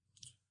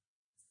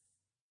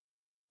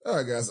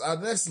right, guys. Our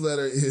next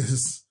letter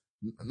is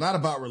not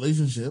about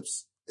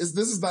relationships. This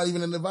is not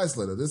even an advice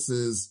letter. This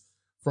is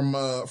from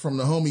the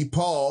homie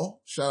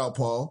Paul. Shout out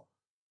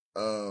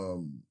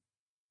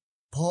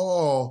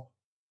Paul.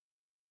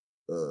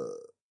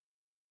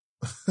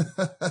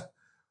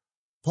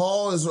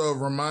 Paul is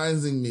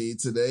reminding me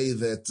today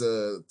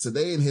that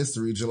today in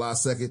history, July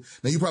 2nd.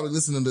 Now, you probably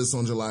listened to this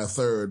on July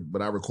 3rd,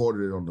 but I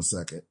recorded it on the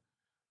 2nd.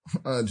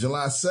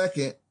 July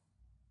 2nd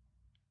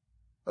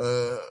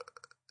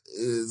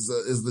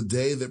is the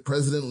day that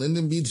President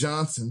Lyndon B.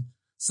 Johnson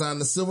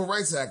signed the Civil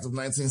Rights Act of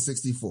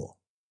 1964,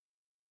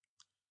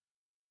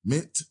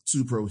 meant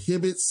to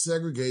prohibit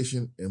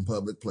segregation in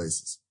public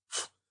places.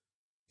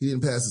 He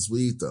didn't pass his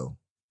weed, though.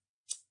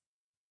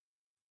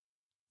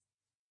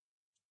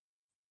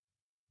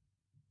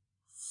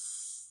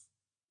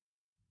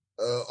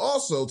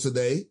 Also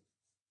today,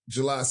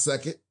 July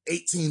 2nd,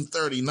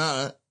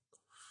 1839,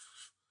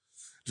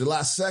 July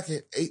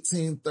 2nd,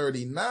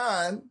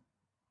 1839,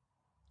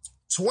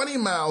 20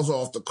 miles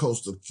off the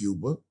coast of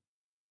Cuba,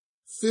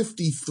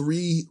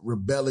 53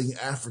 rebelling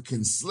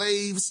African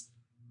slaves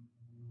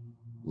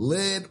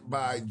led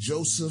by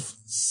Joseph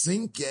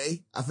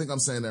Cinque. I think I'm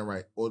saying that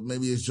right. Or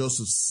maybe it's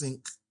Joseph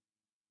Cinque.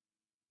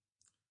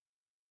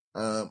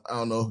 I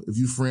don't know. If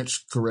you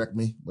French, correct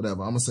me.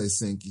 Whatever. I'm going to say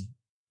Cinque.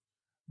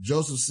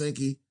 Joseph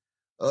Cinque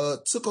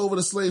took over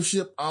the slave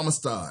ship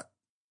Amistad.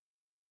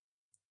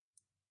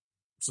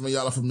 Some of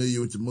y'all are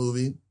familiar with the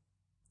movie.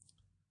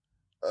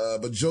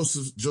 But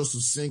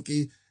Joseph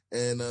Cinque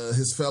and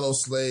his fellow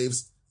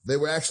slaves, they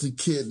were actually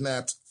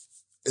kidnapped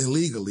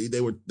illegally. They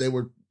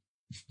were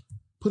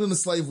put into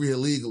slavery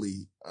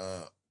illegally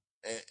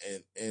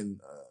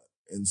and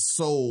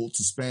sold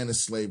to Spanish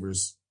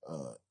slavers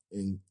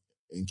in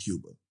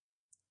Cuba.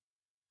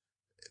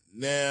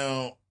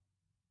 Now,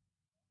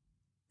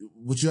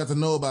 what you have to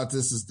know about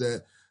this is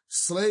that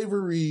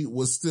slavery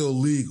was still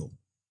legal.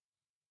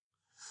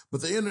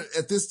 But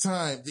at this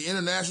time, the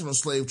international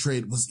slave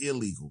trade was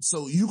illegal.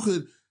 So you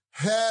could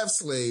have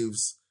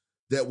slaves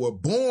that were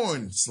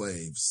born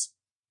slaves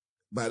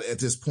at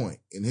this point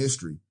in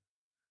history,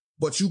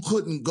 but you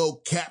couldn't go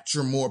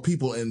capture more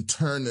people and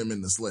turn them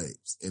into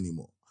slaves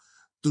anymore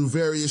through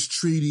various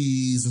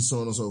treaties and so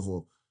on and so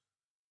forth.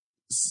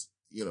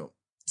 You know,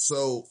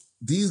 so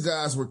these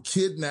guys were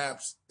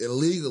kidnapped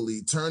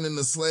illegally, turned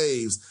into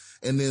slaves,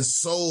 and then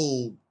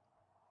sold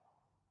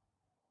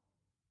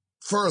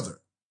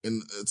further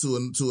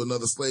to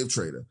another slave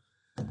trader.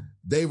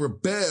 They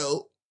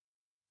rebelled,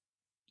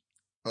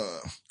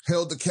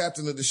 held the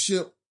captain of the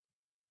ship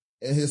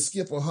and his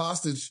skipper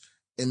hostage,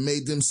 and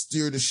made them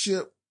steer the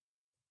ship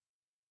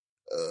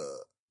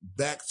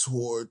back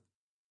toward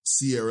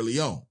Sierra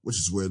Leone, which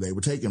is where they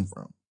were taken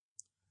from.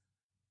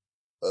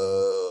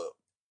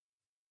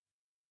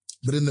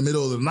 But in the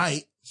middle of the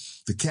night,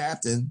 the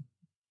captain,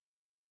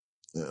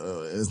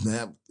 his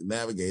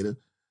navigator,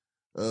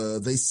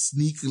 they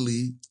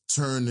sneakily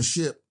turned the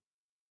ship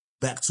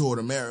back toward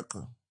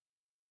America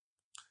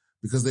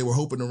because they were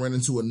hoping to run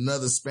into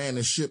another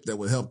Spanish ship that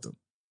would help them.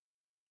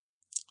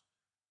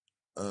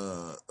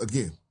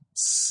 Again,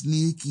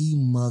 sneaky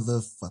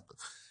motherfucker.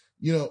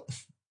 You know,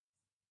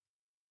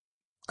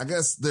 I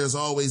guess there's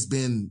always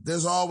been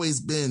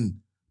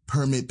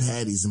permit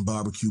patties and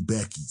barbecue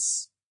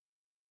Becky's.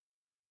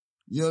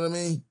 You know what I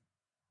mean?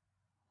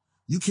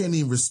 You can't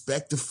even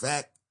respect the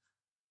fact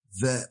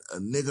that a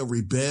nigga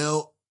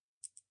rebelled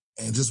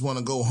and just want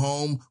to go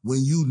home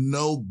when you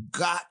know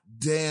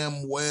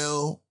goddamn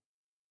well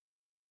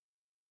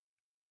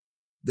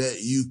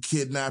that you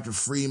kidnapped a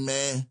free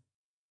man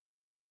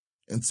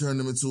and turned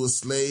him into a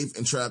slave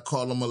and try to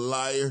call him a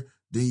liar.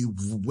 Then you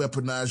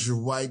weaponize your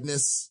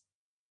whiteness.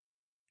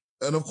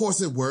 And of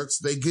course it works.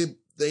 They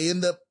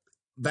end up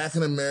back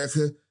in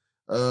America.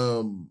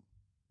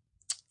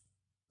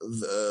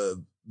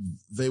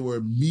 They were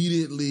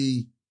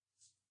immediately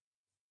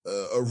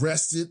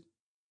arrested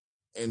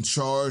and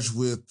charged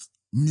with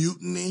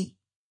mutiny.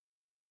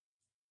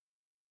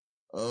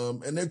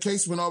 And their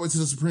case went all the way to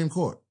the Supreme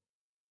Court.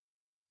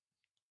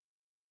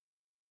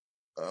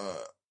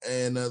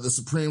 And the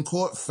Supreme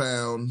Court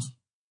found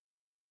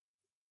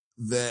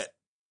that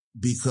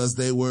because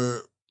they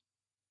were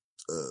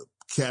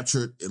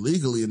captured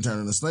illegally and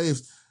turned into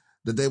slaves,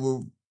 that they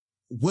were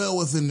well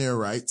within their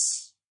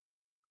rights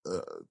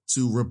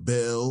to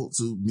rebel,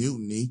 to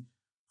mutiny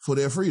for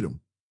their freedom.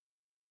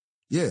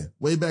 Yeah,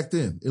 way back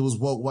then, it was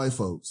woke white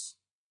folks.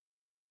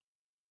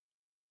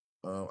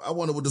 I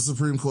wonder what the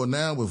Supreme Court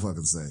now would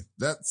fucking say.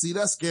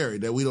 That's scary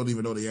that we don't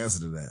even know the answer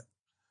to that.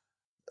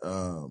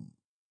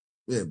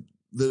 Yeah,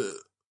 the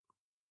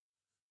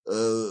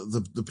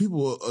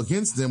people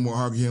against them were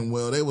arguing,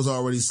 well, they was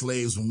already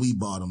slaves when we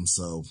bought them,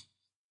 so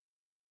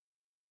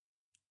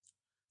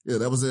yeah,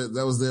 that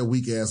was their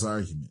weak ass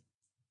argument.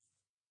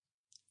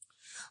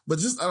 But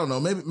just, I don't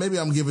know, maybe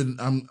I'm giving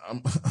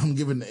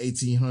the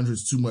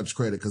 1800s too much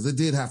credit because it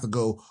did have to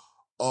go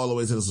all the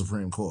way to the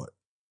Supreme Court.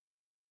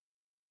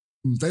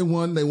 They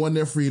won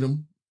their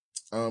freedom.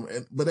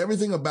 But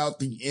everything about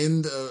the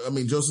end,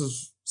 Joseph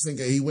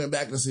Cinque, he went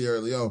back to Sierra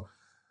Leone,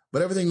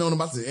 but everything known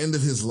about the end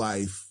of his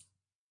life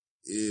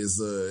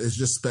is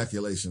just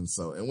speculation.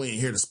 So, and we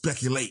ain't here to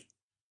speculate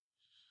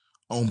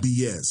on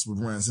BS with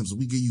Ryan Simpson.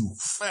 We give you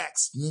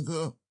facts,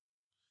 nigga,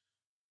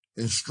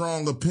 and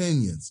strong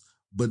opinions,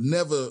 but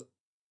never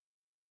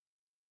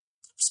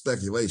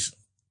speculation.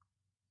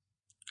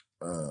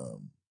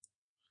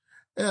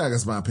 Yeah, I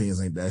guess my opinions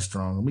ain't that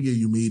strong. Let me give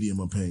you medium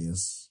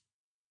opinions.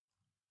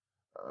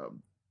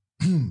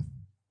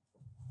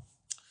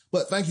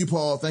 But thank you,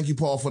 Paul. Thank you,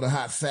 Paul, for the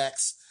hot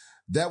facts.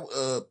 That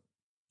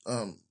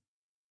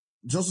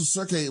Joseph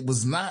Cirque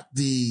was not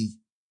the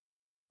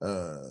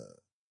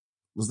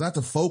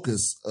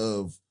focus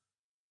of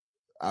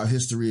our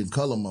history and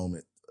color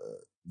moment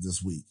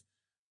this week.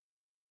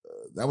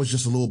 That was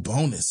just a little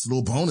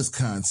bonus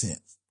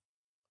content.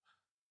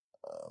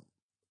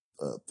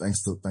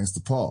 Thanks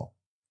to Paul.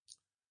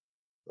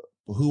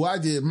 Who I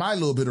did my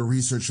little bit of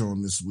research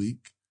on this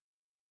week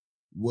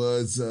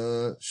was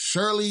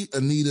Shirley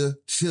Anita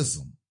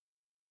Chisholm.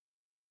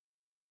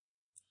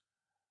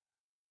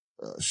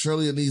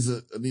 Shirley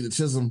Anita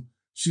Chisholm,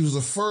 she was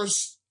the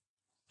first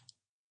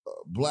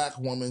Black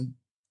woman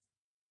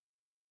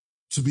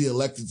to be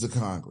elected to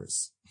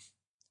Congress.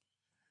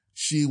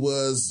 She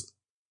was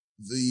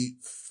the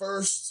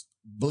first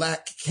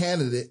Black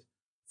candidate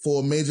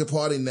for a major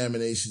party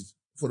nomination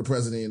for the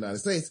President of the United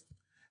States.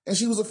 And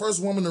she was the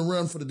first woman to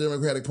run for the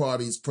Democratic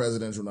Party's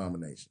presidential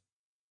nomination.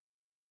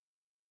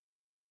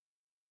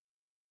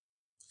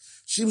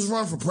 She was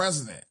running for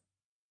president.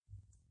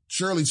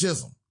 Shirley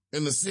Chisholm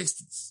in the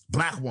 60s,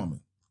 Black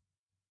woman.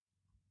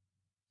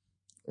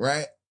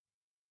 Right?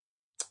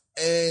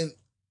 And,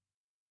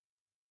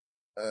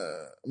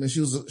 she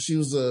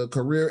was a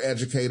career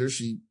educator.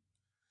 She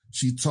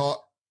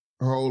taught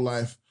her whole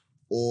life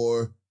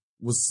or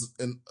was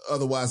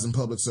otherwise in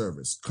public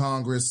service,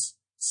 Congress,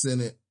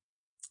 Senate,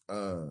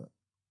 and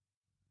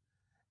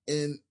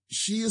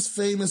she is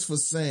famous for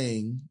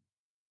saying,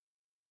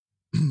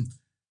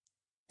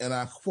 and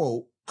I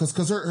quote,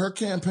 because her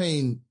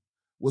campaign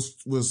was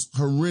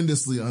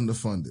horrendously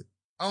underfunded.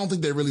 I don't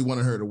think they really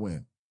wanted her to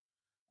win.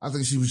 I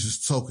think she was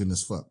just token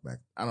as fuck back.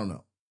 I don't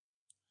know.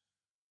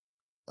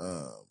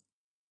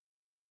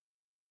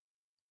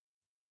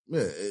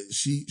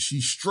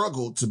 She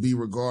struggled to be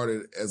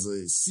regarded as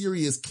a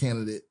serious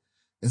candidate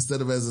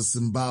instead of as a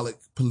symbolic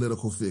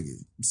political figure.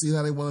 You see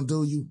how they want to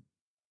do you?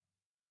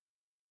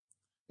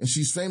 And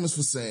she's famous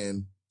for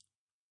saying,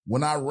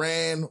 when I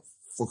ran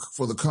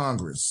for the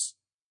Congress,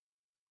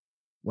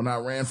 when I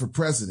ran for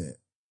president,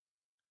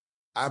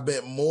 I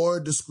bet more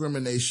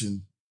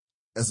discrimination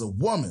as a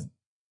woman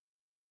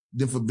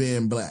than for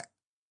being black.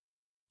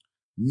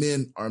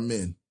 Men are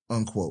men,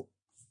 unquote.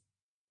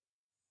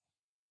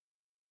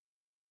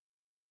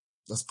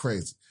 That's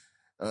crazy.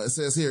 It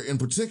says here, in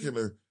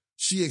particular,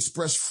 she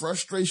expressed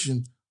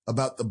frustration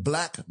about the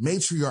black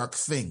matriarch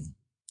thing,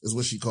 is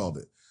what she called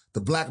it.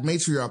 The black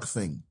matriarch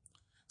thing,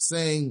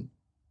 saying,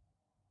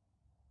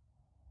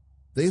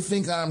 they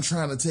think I'm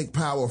trying to take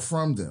power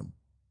from them.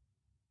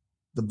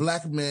 The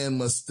black man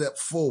must step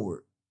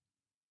forward.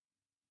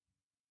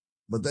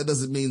 But that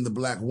doesn't mean the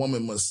black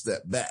woman must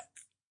step back.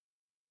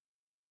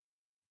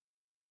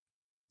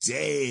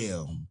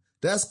 Damn.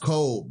 That's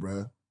cold,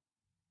 bruh.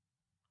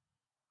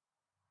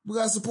 We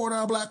gotta support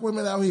our black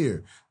women out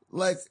here.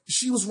 Like,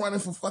 she was running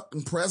for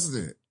fucking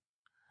president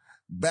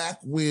back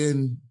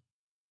when,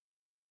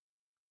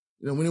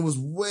 when it was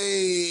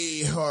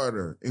way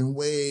harder and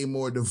way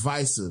more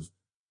divisive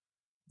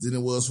than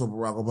it was for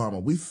Barack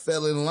Obama. We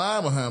fell in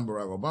line behind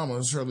Barack Obama,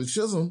 and Shirley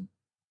Chisholm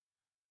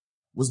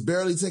was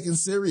barely taken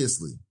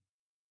seriously.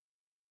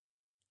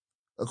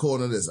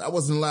 According to this, I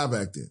wasn't alive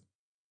back then,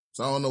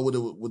 so I don't know what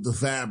the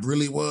vibe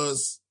really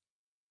was.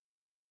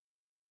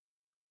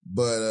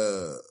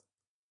 But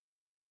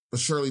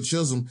Shirley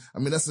Chisholm, I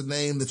mean, that's a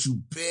name that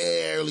you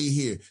barely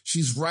hear.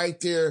 She's right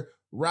there,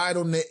 right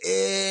on the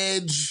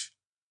edge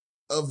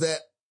of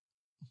that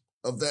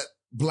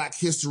Black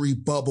history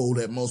bubble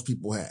that most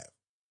people have.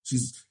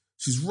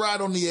 She's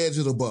right on the edge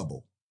of the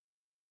bubble.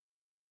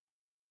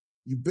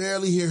 You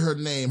barely hear her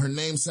name. Her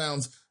name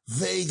sounds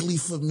vaguely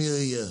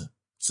familiar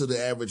to the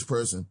average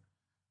person,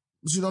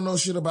 but you don't know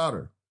shit about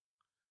her,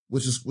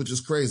 which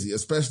is crazy,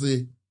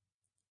 especially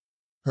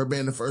her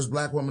being the first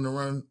black woman to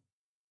run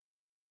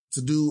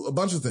to do a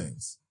bunch of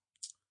things.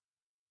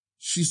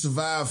 She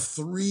survived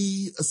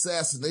 3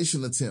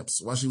 assassination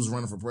attempts while she was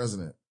running for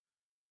president.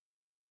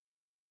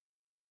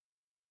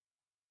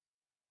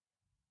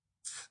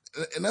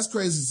 And that's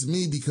crazy to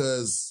me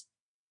because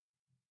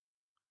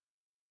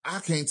I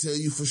can't tell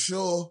you for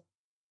sure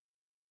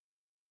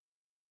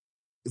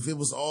if it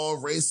was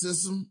all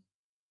racism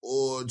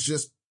or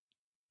just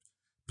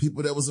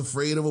people that was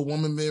afraid of a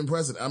woman being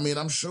president. I mean,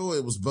 I'm sure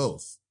it was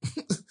both.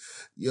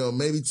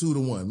 Maybe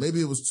 2-1. Maybe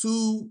it was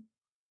two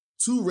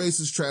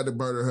racists tried to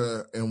murder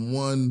her and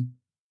 1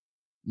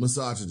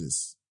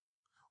 misogynist.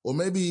 Or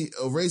maybe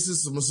a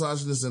racist, a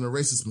misogynist, and a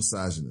racist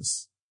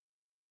misogynist.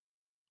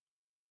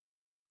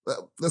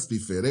 Let's be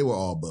fair. They were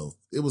all both.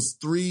 It was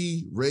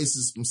 3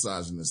 racist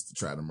misogynists to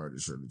try to murder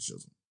Shirley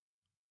Chisholm.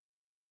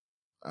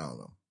 I don't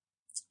know.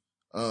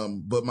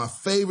 But my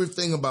favorite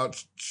thing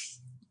about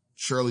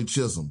Shirley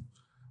Chisholm,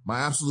 my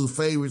absolute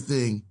favorite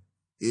thing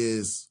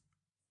is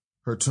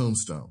her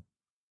tombstone.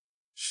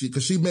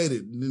 Cause she made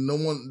it.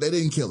 They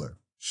didn't kill her.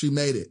 She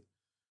made it.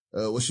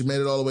 She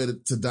made it all the way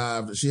to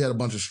die. She had a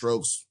bunch of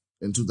strokes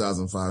in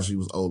 2005. She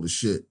was old as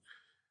shit.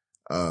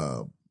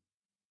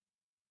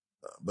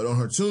 But on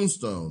her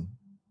tombstone,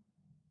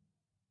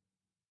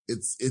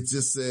 it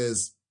just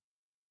says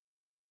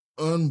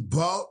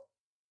unbought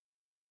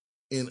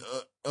and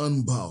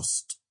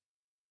unbossed.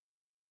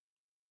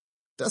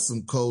 That's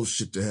some cold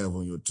shit to have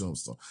on your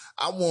tombstone.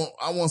 I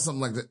want something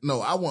like that.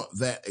 No, I want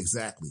that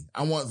exactly.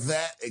 I want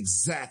that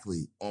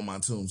exactly on my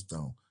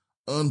tombstone.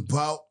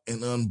 Unbought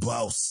and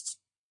unbossed.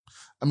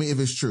 I mean, if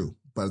it's true,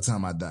 by the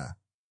time I die,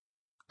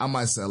 I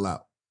might sell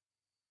out.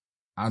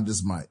 I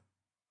just might.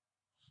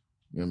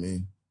 You know what I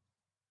mean?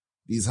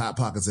 These Hot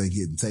Pockets ain't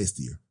getting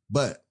tastier.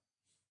 But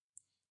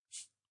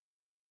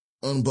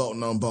unbought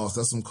and unbossed,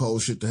 that's some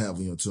cold shit to have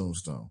on your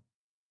tombstone.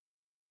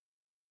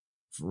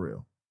 For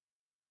real.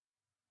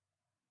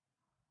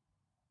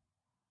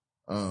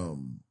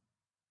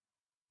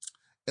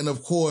 And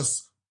of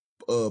course,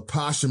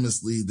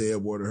 posthumously, they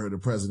awarded her the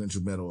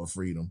Presidential Medal of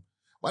Freedom.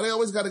 Why they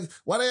always gotta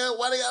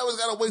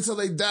wait till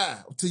they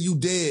die, till you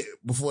dead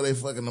before they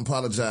fucking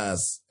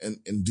apologize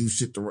and do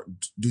shit to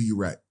do you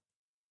right?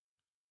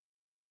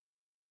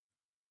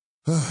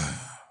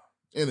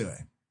 Anyway,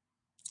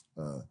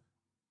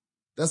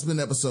 that's been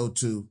episode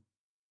 2.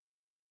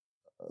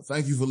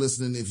 Thank you for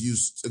listening. If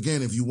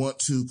you want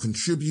to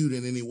contribute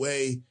in any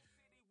way,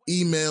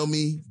 email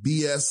me,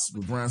 bs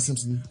with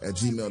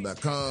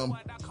BrianSimpson@gmail.com.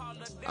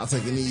 I'll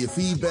take any of your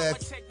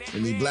feedback,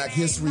 any Black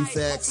History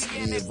facts,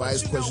 any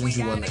advice, questions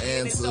you want to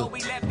answer.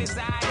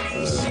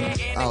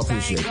 I'll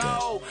appreciate that.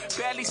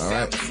 All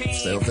right,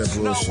 stay off that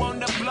bullshit.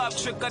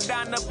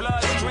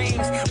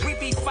 We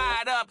be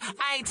fired up.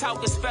 I ain't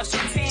talking special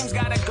teams.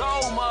 Gotta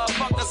go,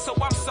 motherfucker. So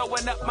I'm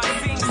sewing up my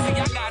team. See,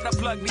 I gotta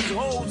plug these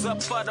holes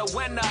up for the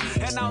winner.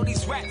 And all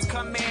these rats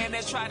come in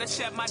and try to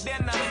shut my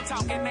dinner.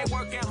 Talking they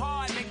working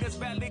hard. Niggas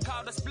barely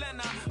called a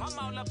splinter. I'm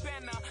all up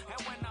in her.